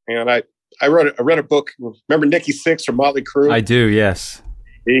 And I read a book. Remember Nikki Sixx from Motley Crue? I do, yes.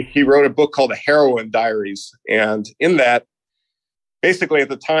 He wrote a book called The Heroin Diaries. And in that, basically at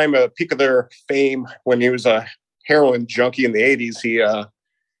the time, peak of their fame, when he was a heroin junkie in the 80s,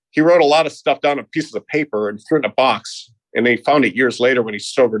 he wrote a lot of stuff down on pieces of paper and threw it in a box. And they found it years later when he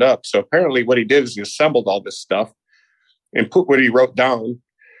sobered up. So apparently what he did is he assembled all this stuff and put what he wrote down.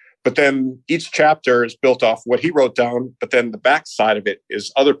 But then each chapter is built off what he wrote down. But then the back side of it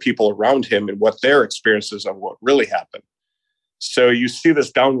is other people around him and what their experiences of what really happened. So you see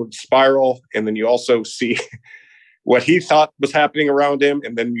this downward spiral, and then you also see what he thought was happening around him.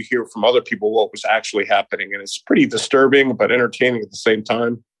 And then you hear from other people what was actually happening. And it's pretty disturbing, but entertaining at the same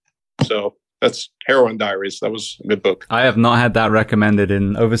time. So that's Heroin Diaries. That was a good book. I have not had that recommended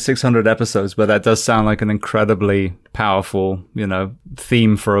in over 600 episodes, but that does sound like an incredibly powerful,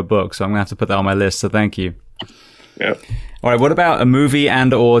 theme for a book. So I'm going to have to put that on my list. So thank you. Yeah. All right. What about a movie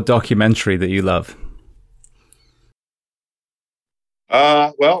and or documentary that you love?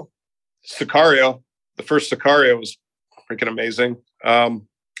 Well, Sicario. The first Sicario was freaking amazing.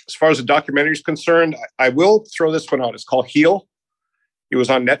 As far as the documentary is concerned, I will throw this one out. It's called Heal. It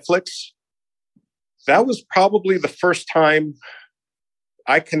was on Netflix. That was probably the first time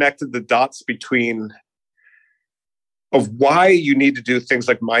I connected the dots between of why you need to do things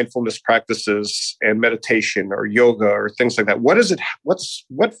like mindfulness practices and meditation or yoga or things like that.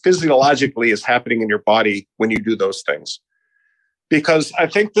 What physiologically is happening in your body when you do those things? Because I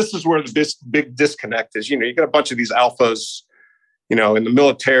think this is where the big disconnect is. You get a bunch of these alphas, in the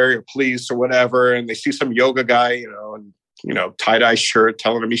military or police or whatever, and they see some yoga guy, and tie-dye shirt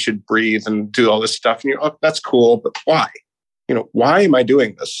telling him he should breathe and do all this stuff. And that's cool, but why? Why am I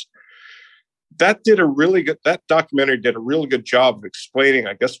doing this? That documentary did a really good job of explaining,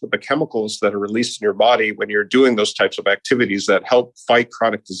 I guess, what the chemicals that are released in your body when you're doing those types of activities that help fight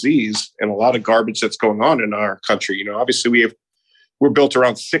chronic disease and a lot of garbage that's going on in our country. Obviously we're built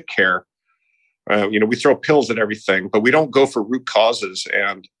around sick care. We throw pills at everything, but we don't go for root causes.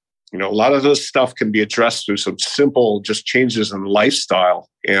 And, a lot of this stuff can be addressed through some simple just changes in lifestyle.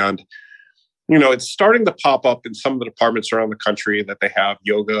 And, it's starting to pop up in some of the departments around the country that they have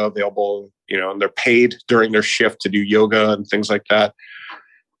yoga available, and they're paid during their shift to do yoga and things like that.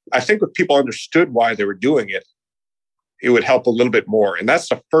 I think if people understood why they were doing it, it would help a little bit more. And that's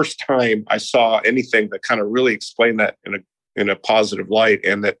the first time I saw anything that kind of really explained that in a positive light,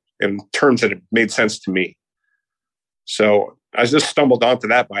 and that in terms that it made sense to me. So I just stumbled onto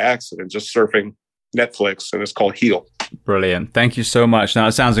that by accident, just surfing Netflix, and it's called Heal. Brilliant. Thank you so much. Now,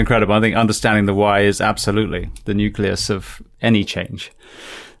 it sounds incredible. I think understanding the why is absolutely the nucleus of any change.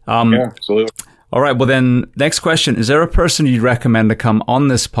 Yeah, absolutely. All right. Well, then, next question. Is there a person you'd recommend to come on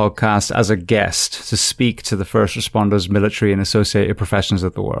this podcast as a guest to speak to the first responders, military, and associated professions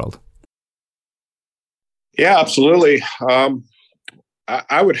of the world? Yeah, absolutely.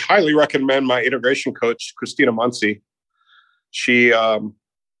 I would highly recommend my integration coach, Christina Muncy.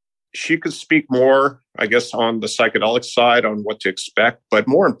 She could speak more, I guess, on the psychedelic side, on what to expect. But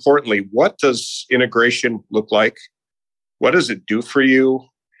more importantly, what does integration look like? What does it do for you?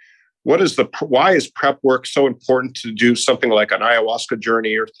 Why is prep work so important to do something like an ayahuasca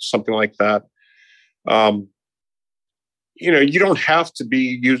journey or something like that? You don't have to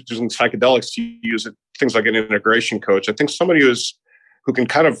be using psychedelics to use it, things like an integration coach. I think somebody who can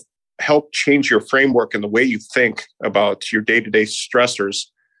kind of help change your framework and the way you think about your day-to-day stressors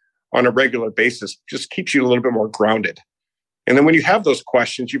on a regular basis just keeps you a little bit more grounded. And then when you have those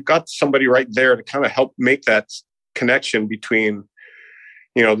questions, you've got somebody right there to kind of help make that connection between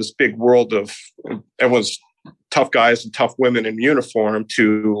this big world of everyone's tough guys and tough women in uniform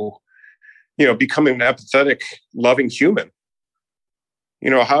to, becoming an empathetic, loving human.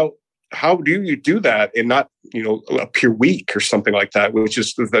 How do you do that and not, appear weak or something like that, which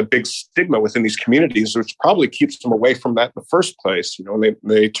is the big stigma within these communities, which probably keeps them away from that in the first place, and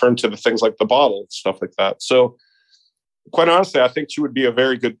they turn to the things like the bottle and stuff like that. So quite honestly, I think she would be a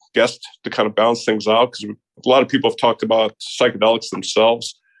very good guest to kind of balance things out, because a lot of people have talked about psychedelics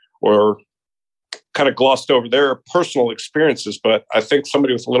themselves or kind of glossed over their personal experiences. But I think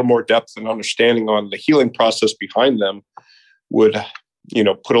somebody with a little more depth and understanding on the healing process behind them would,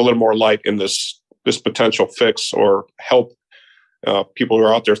 put a little more light in this potential fix, or help people who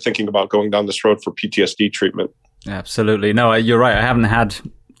are out there thinking about going down this road for PTSD treatment. Absolutely. No, you're right. I haven't had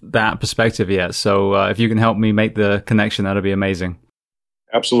that perspective yet. So if you can help me make the connection, that'll be amazing.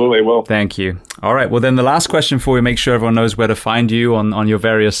 Absolutely. Well, thank you. All right. Well, then the last question before we make sure everyone knows where to find you on your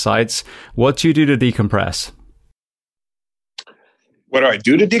various sites. What do you do to decompress? What do I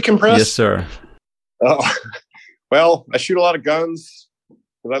do to decompress? Yes, sir. Oh, well, I shoot a lot of guns.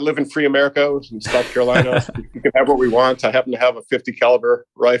 I live in free America in South Carolina. We can have what we want. I happen to have a 50 caliber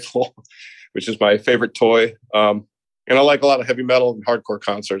rifle, which is my favorite toy. And I like a lot of heavy metal and hardcore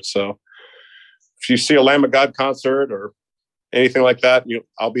concerts. So if you see a Lamb of God concert or anything like that,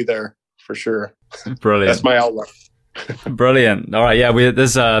 I'll be there for sure. Brilliant. That's my outlook. Brilliant. All right. Yeah,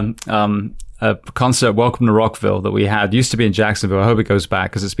 there's a concert, Welcome to Rockville, that we had. Used to be in Jacksonville. I hope it goes back,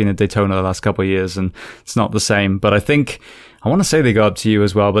 because it's been in Daytona the last couple of years and it's not the same. But I want to say they go up to you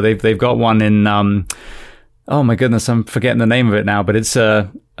as well, but they've got one in, oh my goodness, I'm forgetting the name of it now, but it's an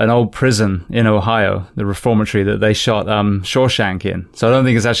old prison in Ohio, the reformatory that they shot Shawshank in. So I don't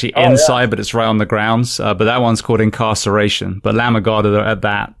think it's actually inside, but it's right on the grounds. But that one's called Incarceration. But Lamb of God are at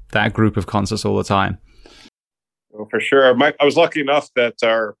that group of concerts all the time. Well, for sure. I was lucky enough that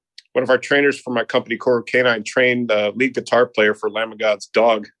one of our trainers from my company, Canine, trained the lead guitar player for Lamb of God's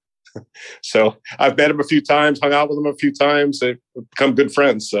dog. So I've met him a few times, hung out with him a few times. They've become good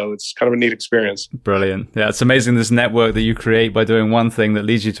friends. So it's kind of a neat experience. Brilliant. Yeah, it's amazing, this network that you create by doing one thing that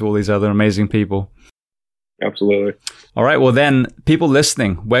leads you to all these other amazing people. Absolutely. All right. Well, then, people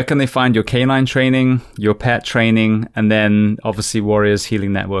listening, where can they find your canine training, your pet training, and then obviously Warriors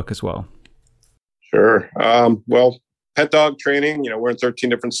Healing Network as well? Sure. Well, pet dog training, we're in 13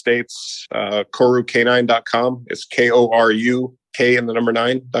 different states. KoruCanine.com. It's KORUK and the number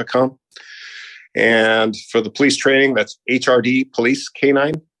 9.com. And for the police training, that's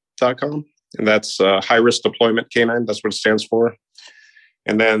HRDpolicecanine.com. And that's high risk deployment canine. That's what it stands for.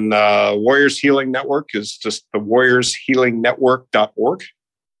 And then Warriors Healing Network is just the warriorshealingnetwork.org.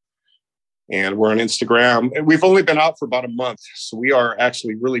 And we're on Instagram. And we've only been out for about a month, so we are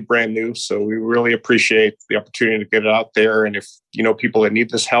actually really brand new. So we really appreciate the opportunity to get it out there. And if people that need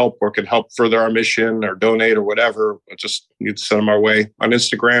this help or can help further our mission or donate or whatever, just need to send them our way. On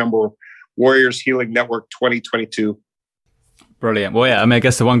Instagram, we're Warriors Healing Network 2022. Brilliant. Well, yeah, I mean, I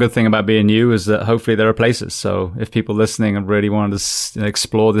guess the one good thing about being you is that hopefully there are places. So if people listening and really want to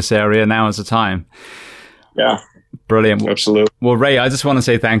explore this area, now is the time. Yeah. Brilliant. Absolutely. Well, Ray, I just want to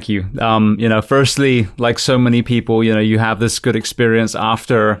say thank you. Firstly, like so many people, you have this good experience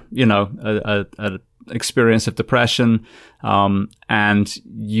after, a experience of depression, and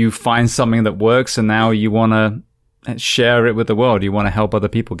you find something that works, and now you want to share it with the world. You want to help other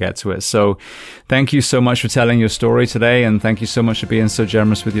people get to it. So thank you so much for telling your story today, and thank you so much for being so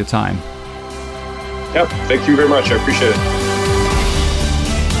generous with your time. Yep. Thank you very much. I appreciate it.